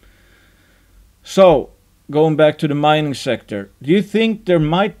 years. So, going back to the mining sector, do you think there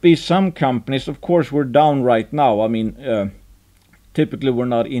might be some companies, of course we're down right now, I mean, typically we're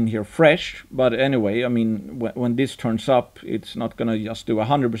not in here fresh, but anyway, I mean, when this turns up, it's not going to just do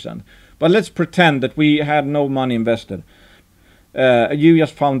 100%. But let's pretend that we had no money invested. You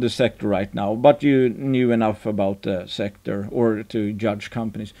just found the sector right now, but you knew enough about the sector or to judge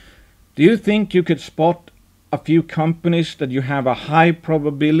companies. Do you think you could spot a few companies that you have a high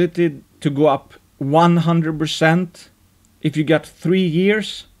probability to go up 100% if you got 3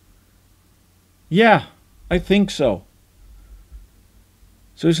 years? Yeah, I think so.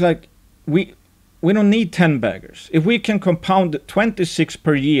 So it's like we don't need 10 baggers. If we can compound 26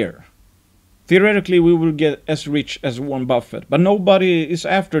 per year, theoretically we will get as rich as Warren Buffett. But nobody is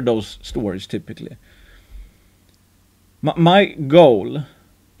after those stories typically. My goal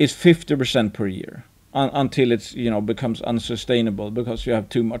is 50% per year until it's becomes unsustainable because you have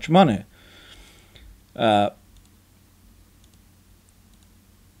too much money.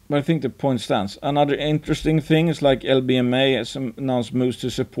 But I think the point stands. Another interesting thing is like LBMA has announced moves to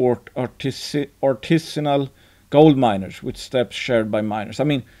support artisanal gold miners with steps shared by miners. I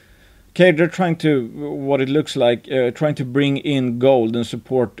mean, okay, they're trying to, what it looks like, trying to bring in gold and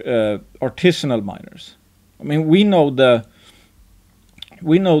support artisanal miners. I mean, we know the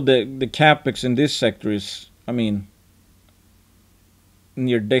capex in this sector is, I mean,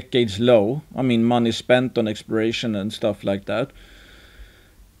 near decades low. I mean, money spent on exploration and stuff like that.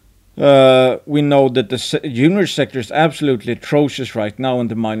 We know that the junior sector is absolutely atrocious right now,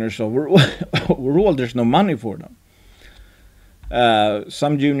 and the miners overall there's no money for them.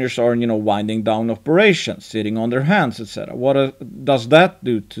 Some juniors are winding down operations, sitting on their hands, etc. What does that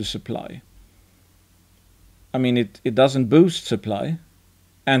do to supply? I mean, it doesn't boost supply,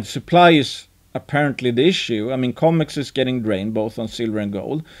 and supply is apparently the issue. I mean, COMEX is getting drained both on silver and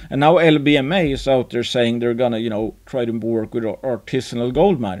gold, and now LBMA is out there saying they're gonna try to work with artisanal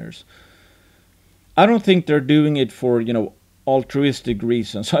gold miners. I don't think they're doing it for altruistic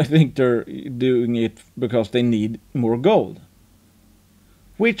reasons. I think they're doing it because they need more gold.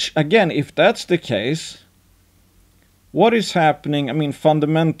 Which again, if that's the case, what is happening? I mean,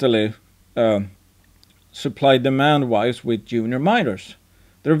 fundamentally, supply demand wise with junior miners,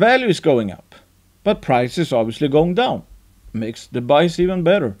 their value is going up. But price is obviously going down. Makes the buys even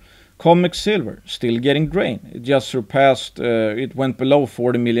better. COMEX silver, still getting drained. It just surpassed, it went below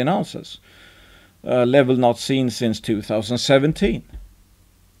 40 million ounces. Level not seen since 2017.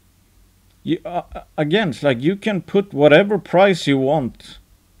 Again, it's like you can put whatever price you want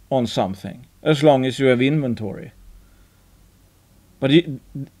on something, as long as you have inventory. But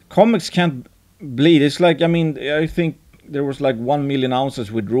COMEX can't bleed. It's like, I mean, I think there was like 1 million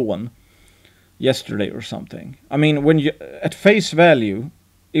ounces withdrawn yesterday or something. I mean, when you at face value,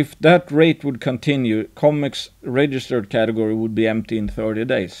 if that rate would continue, comics registered category would be empty in 30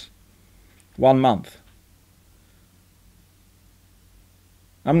 days. 1 month.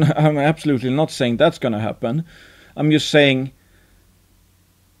 I'm absolutely not saying that's going to happen. I'm just saying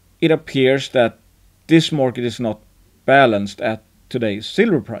it appears that this market is not balanced at today's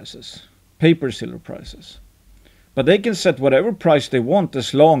silver prices, paper silver prices. But they can set whatever price they want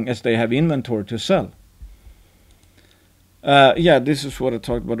as long as they have inventory to sell. Yeah, this is what I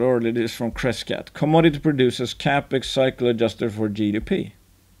talked about earlier. This is from Crescat. Commodity producers capex cycle adjusted for GDP.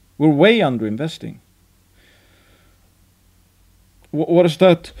 We're way underinvesting. What is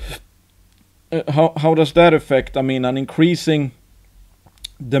that? How does that affect? I mean, an increasing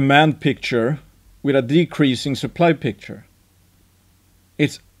demand picture with a decreasing supply picture.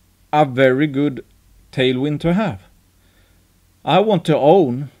 It's a very good tailwind to have. I want to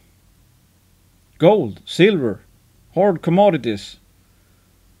own gold, silver, hard commodities,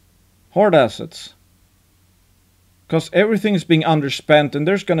 hard assets, because everything is being underspent, and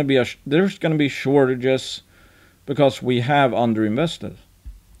there's going to be shortages because we have underinvested.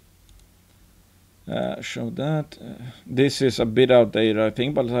 Show that. This is a bit outdated, I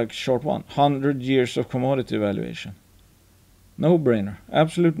think, but like short one. 100 years of commodity valuation. No brainer,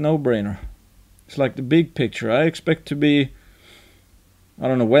 absolute no brainer. It's like the big picture. I expect to be, I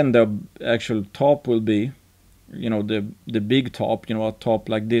don't know when the actual top will be, you know, the big top, you know, a top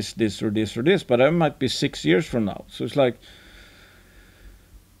like this or this or this, but it might be 6 years from now. So it's like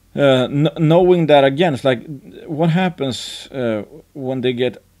knowing that, again, it's like what happens when they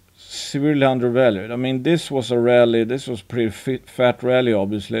get severely undervalued. I mean, this was a rally, this was pretty fat rally,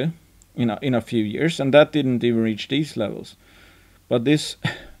 obviously, in a few years, and that didn't even reach these levels. But this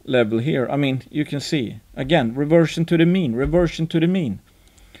level here, I mean, you can see, again, reversion to the mean, reversion to the mean,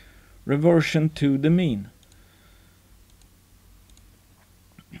 reversion to the mean.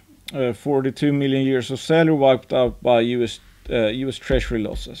 42 million years of salary wiped out by US Treasury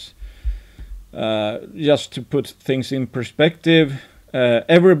losses. Just to put things in perspective,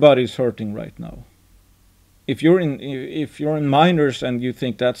 everybody's hurting right now. If you're in miners and you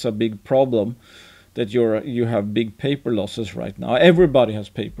think that's a big problem, that you have big paper losses right now, everybody has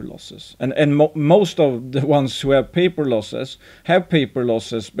paper losses, and most of the ones who have paper losses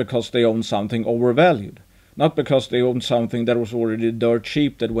because they own something overvalued, not because they own something that was already dirt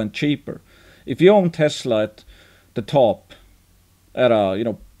cheap that went cheaper. If you own Tesla at the top at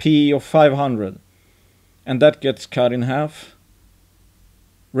a P of 500, and that gets cut in half,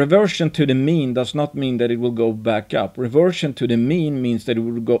 reversion to the mean does not mean that it will go back up. Reversion to the mean means that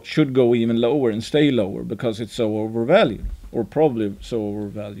it should go even lower and stay lower because it's so overvalued, or probably so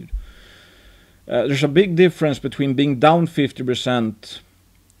overvalued. There's a big difference between being down 50%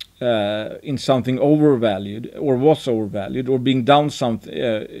 in something overvalued or was overvalued, or being down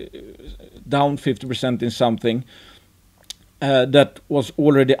 50% in something that was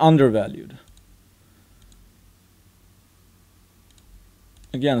already undervalued.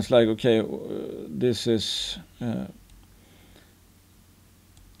 Again, it's like, okay, this is,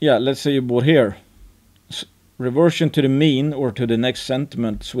 yeah, let's say you bought here. Reversion to the mean, or to the next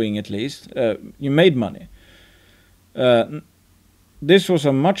sentiment swing at least, you made money. This was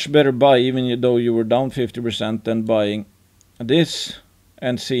a much better buy, even though you were down 50%, than buying this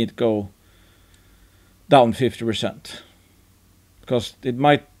and see it go down 50%. Because it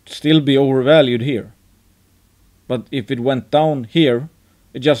might still be overvalued here. But if it went down here,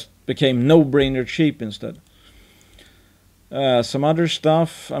 it just became no-brainer cheap instead. Some other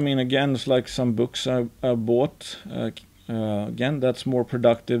stuff, I mean, again, it's like some books I bought. Again, that's more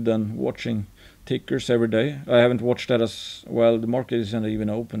productive than watching tickers every day. I haven't watched that as well. The market isn't even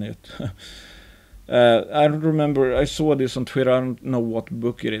open yet. I don't remember. I saw this on Twitter. I don't know what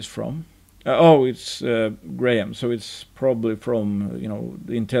book it is from. Oh, it's Graham. So it's probably from,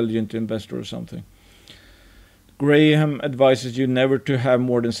 The Intelligent Investor or something. Graham advises you never to have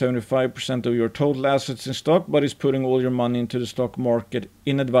more than 75% of your total assets in stock, but is putting all your money into the stock market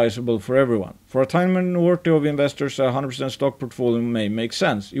inadvisable for everyone. For a tiny minority of investors, a 100% stock portfolio may make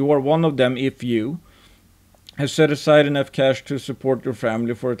sense. You are one of them if you have set aside enough cash to support your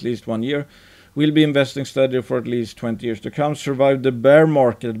family for at least 1 year, will be investing steadily for at least 20 years to come, survived the bear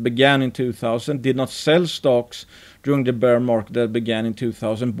market that began in 2000, did not sell stocks during the bear market that began in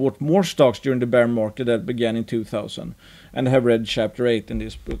 2000, bought more stocks during the bear market that began in 2000, and have read chapter 8 in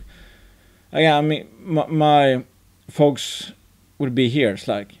this book. Again, I mean, my folks would be here. It's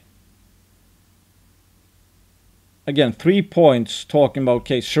like, again, 3 points talking about,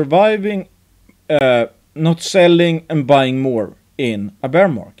 okay, surviving, not selling, and buying more in a bear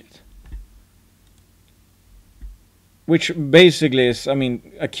market. which basically is, I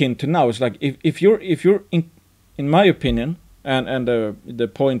mean, akin to now. It's like if you're in my opinion, and the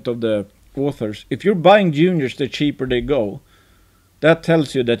point of the authors, if you're buying juniors, the cheaper they go, that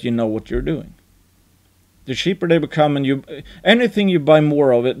tells you that you know what you're doing. The cheaper they become, and anything you buy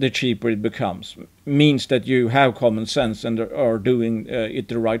more of it, the cheaper it becomes. Means that you have common sense and are doing it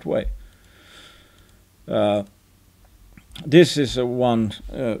the right way. This is one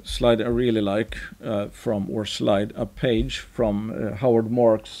slide I really like a page from Howard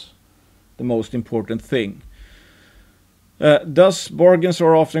Marks, The Most Important Thing. Thus, bargains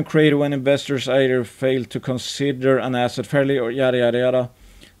are often created when investors either fail to consider an asset fairly or yada yada yada.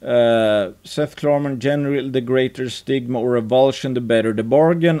 Seth Klarman, generally the greater stigma or revulsion, the better the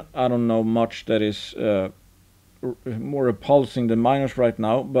bargain. I don't know much that is more repulsing than minus right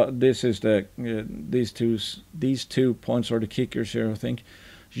now, but this is these two points are the kickers here, I think.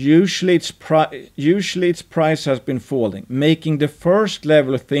 Usually its price has been falling, making the first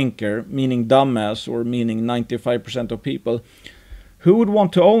level thinker, meaning dumbass or meaning 95% of people, who would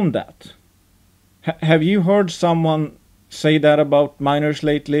want to own that? Have you heard someone say that about miners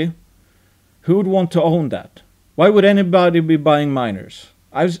lately? Who would want to own that? Why would anybody be buying miners?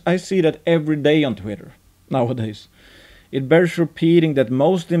 I see that every day on Twitter nowadays. It bears repeating that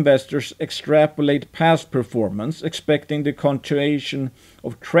most investors extrapolate past performance, expecting the continuation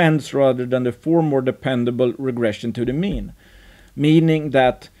of trends rather than the far more dependable regression to the mean. Meaning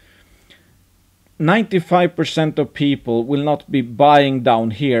that 95% of people will not be buying down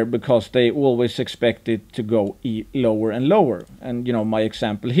here because they always expect it to go lower and lower. And you know, my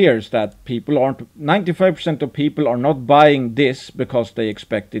example here is that 95% of people are not buying this because they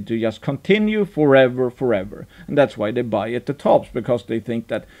expect it to just continue forever. And that's why they buy at the tops, because they think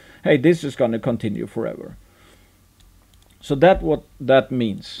that, hey, this is going to continue forever. So that's what that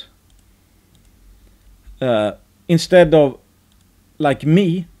means. Instead of, like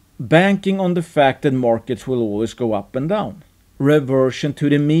me, banking on the fact that markets will always go up and down. Reversion to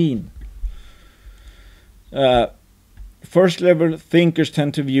the mean. First level thinkers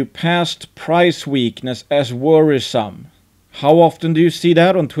tend to view past price weakness as worrisome. How often do you see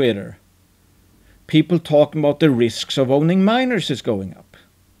that on Twitter? People talking about the risks of owning miners is going up.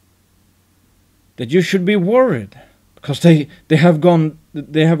 That you should be worried because they have gone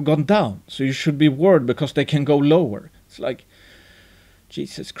down. So you should be worried because they can go lower. It's like,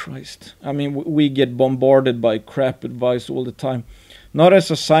 Jesus Christ. I mean, we get bombarded by crap advice all the time. Not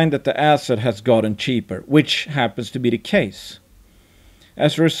as a sign that the asset has gotten cheaper, which happens to be the case.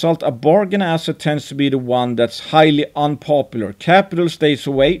 As a result, a bargain asset tends to be the one that's highly unpopular. Capital stays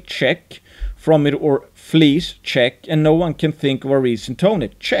away, check. From it or flees, check. And no one can think of a reason to own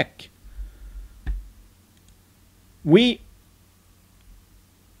it, check. We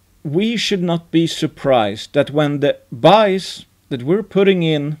should not be surprised that when the buys that we're putting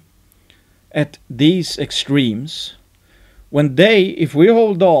in at these extremes, when if we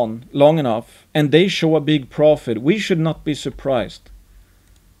hold on long enough and they show a big profit, we should not be surprised.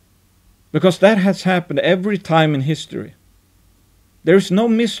 Because that has happened every time in history. There's no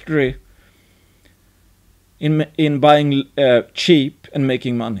mystery in buying cheap and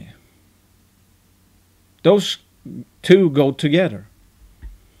making money. Those two go together.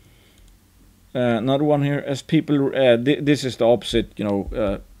 Another one here, as people, this is the opposite,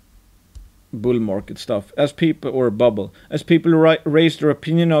 bull market stuff. As people, or bubble, as people raise their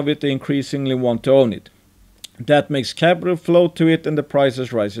opinion of it, they increasingly want to own it. That makes capital flow to it and the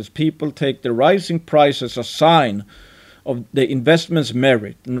prices rises. People take the rising price as a sign of the investment's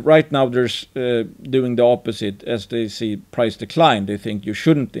merit. And right now there's doing the opposite. As they see price decline, they think you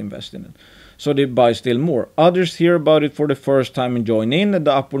shouldn't invest in it. So they buy still more. Others hear about it for the first time and join in, and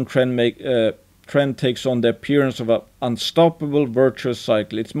the upward trend takes on the appearance of an unstoppable virtuous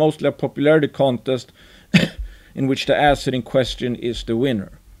cycle. It's mostly a popularity contest in which the asset in question is the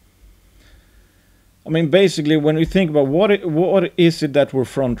winner. I mean, basically, when we think about what is it that we're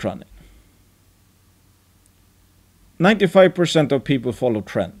front running, 95% of people follow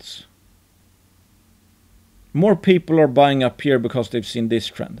trends. More people are buying up here because they've seen this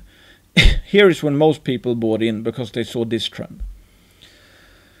trend. Here is when most people bought in because they saw this trend.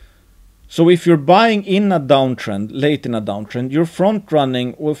 So if you're buying in a downtrend, late in a downtrend, you're front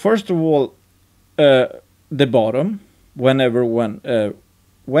running, well, first of all, the bottom, whenever and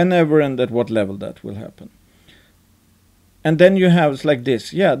at what level that will happen. And then you have, it's like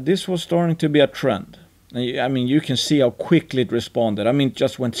this. Yeah, this was starting to be a trend. I mean, you can see how quickly it responded. I mean, it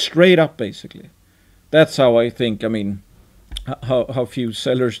just went straight up, basically. That's how I think, I mean, how few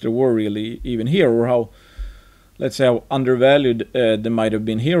sellers there were really even here, or how, let's say, how undervalued they might have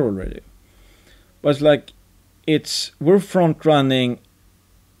been here already. But it's like, we're front running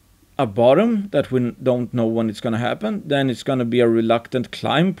a bottom that we don't know when it's going to happen. Then it's going to be a reluctant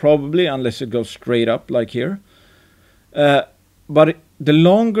climb probably, unless it goes straight up like here. But the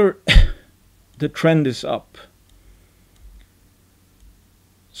longer the trend is up,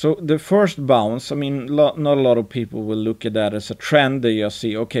 so the first bounce, I mean, not a lot of people will look at that as a trend. They just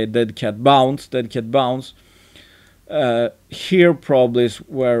see, okay, dead cat bounce, dead cat bounce. Here probably is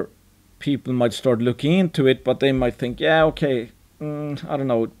where people might start looking into it, but they might think, yeah, okay, I don't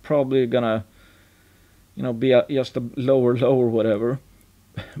know, probably gonna, be just a lower, whatever.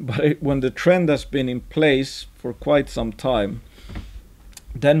 But when the trend has been in place for quite some time,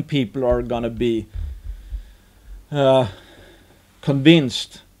 then people are gonna be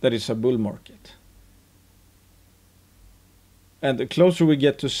convinced that it's a bull market. And the closer we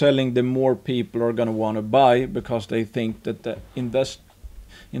get to selling, the more people are gonna want to buy, because they think that the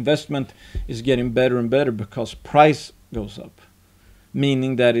investment is getting better and better because price goes up,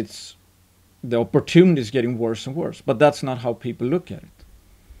 meaning that the opportunity is getting worse and worse. But that's not how people look at it.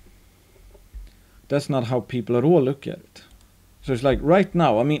 That's not how people at all look at it. So it's like right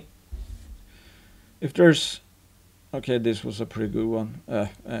now, I mean, if there's, okay, this was a pretty good one.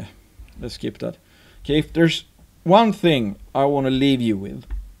 Let's skip that. Okay, if there's one thing I want to leave you with,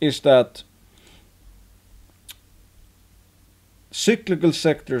 is that cyclical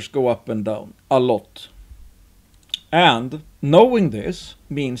sectors go up and down a lot. And knowing this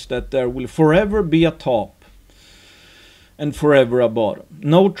means that there will forever be a top and forever a bottom.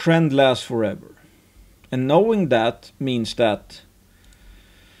 No trend lasts forever. And knowing that means that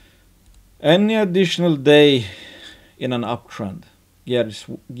any additional day in an uptrend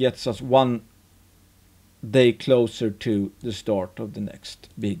gets us one day closer to the start of the next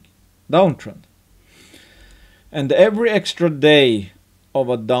big downtrend. And every extra day of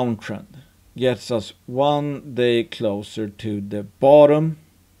a downtrend gets us one day closer to the bottom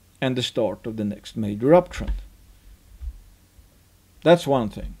and the start of the next major uptrend. That's one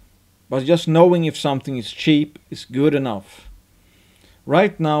thing. But just knowing if something is cheap is good enough.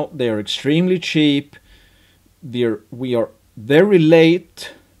 Right now they are extremely cheap. We are very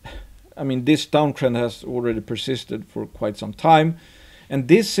late. I mean, this downtrend has already persisted for quite some time. And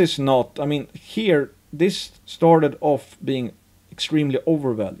this is not, I mean, here, this started off being extremely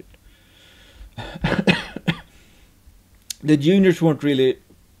overvalued. The juniors weren't really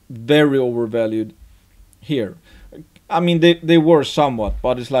very overvalued here. I mean, they were somewhat,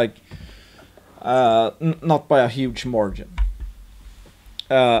 but it's like not by a huge margin.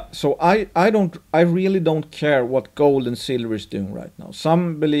 So I really don't care what gold and silver is doing right now.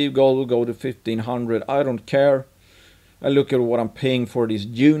 Some believe gold will go to 1500. I don't care. I look at what I'm paying for these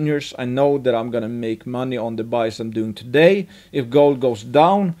juniors. I know that I'm gonna make money on the buys I'm doing today. If gold goes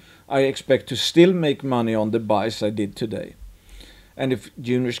down, I expect to still make money on the buys I did today. And if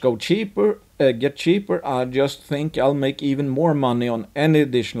juniors go cheaper, get cheaper, I just think I'll make even more money on any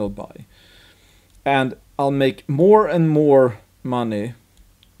additional buy. And I'll make more and more money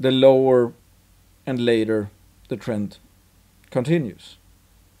the lower and later the trend continues.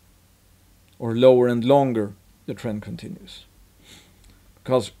 Or lower and longer the trend continues.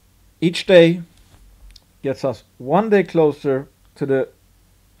 Because each day gets us one day closer to the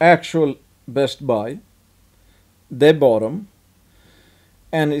actual best buy, the bottom,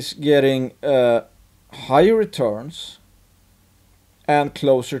 and is getting higher returns and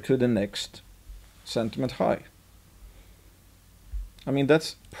closer to the next sentiment high. I mean,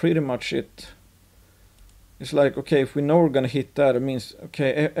 that's pretty much it. It's like, okay, if we know we're gonna hit that, it means,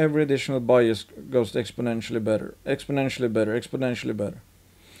 okay, every additional buy goes exponentially better, exponentially better, exponentially better.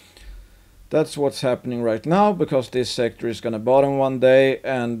 That's what's happening right now, because this sector is gonna bottom one day,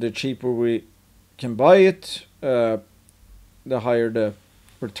 and the cheaper we can buy it, the higher the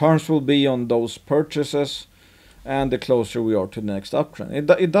returns will be on those purchases, and the closer we are to the next uptrend.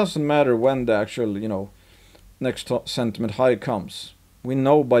 It doesn't matter when the actual, next sentiment high comes. We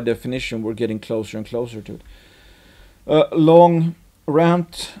know by definition we're getting closer and closer to it. Long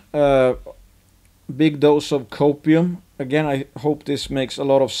rant, big dose of copium. Again, I hope this makes a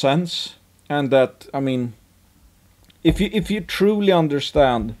lot of sense, and that, I mean, if you truly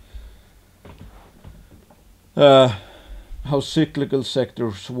understand how cyclical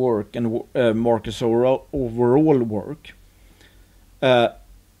sectors work and markets overall work,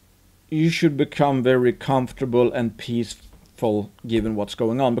 you should become very comfortable and peaceful given what's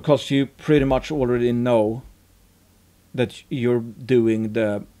going on, because you pretty much already know that you're doing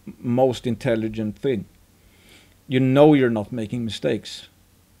the most intelligent thing. You know you're not making mistakes.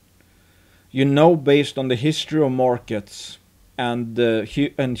 You know, based on the history of markets and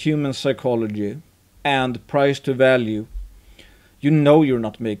human psychology, and price to value, you know you're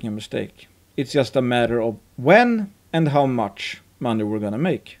not making a mistake. It's just a matter of when and how much money we're gonna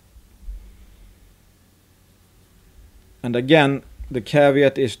make. And again, the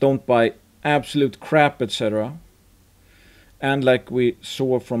caveat is don't buy absolute crap, etc. And like we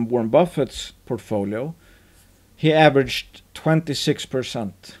saw from Warren Buffett's portfolio, he averaged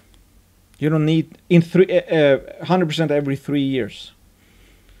 26%. You don't need 100% every 3 years.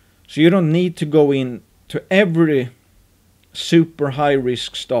 So you don't need to go in to every super high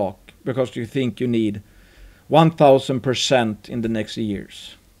risk stock because you think you need 1000% in the next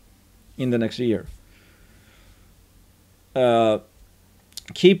years. In the next year.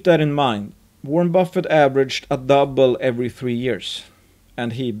 Keep that in mind. Warren Buffett averaged a double every 3 years,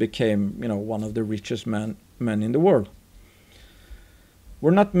 and he became, one of the richest men in the world.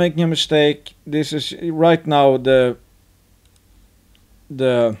 We're not making a mistake. This is right now the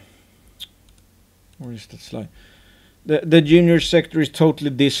where is that slide? The junior sector is totally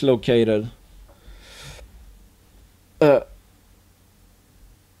dislocated.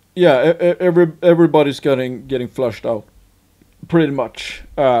 Everybody's getting flushed out, pretty much.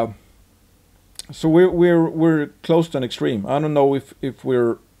 So we're close to an extreme. I don't know if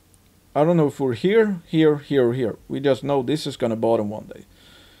we're here. We just know this is gonna bottom one day.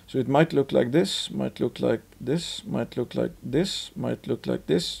 So it might look like this, might look like this, might look like this, might look like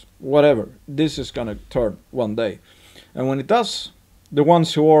this, whatever. This is gonna turn one day. And when it does, the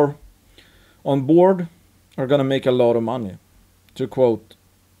ones who are on board are gonna make a lot of money. To quote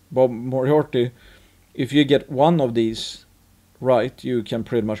Bob Moriarty, if you get one of these right, you can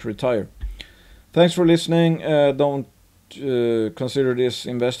pretty much retire. Thanks for listening. Don't consider this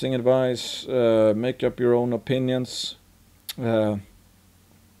investing advice. Make up your own opinions.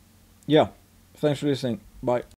 Thanks for listening. Bye.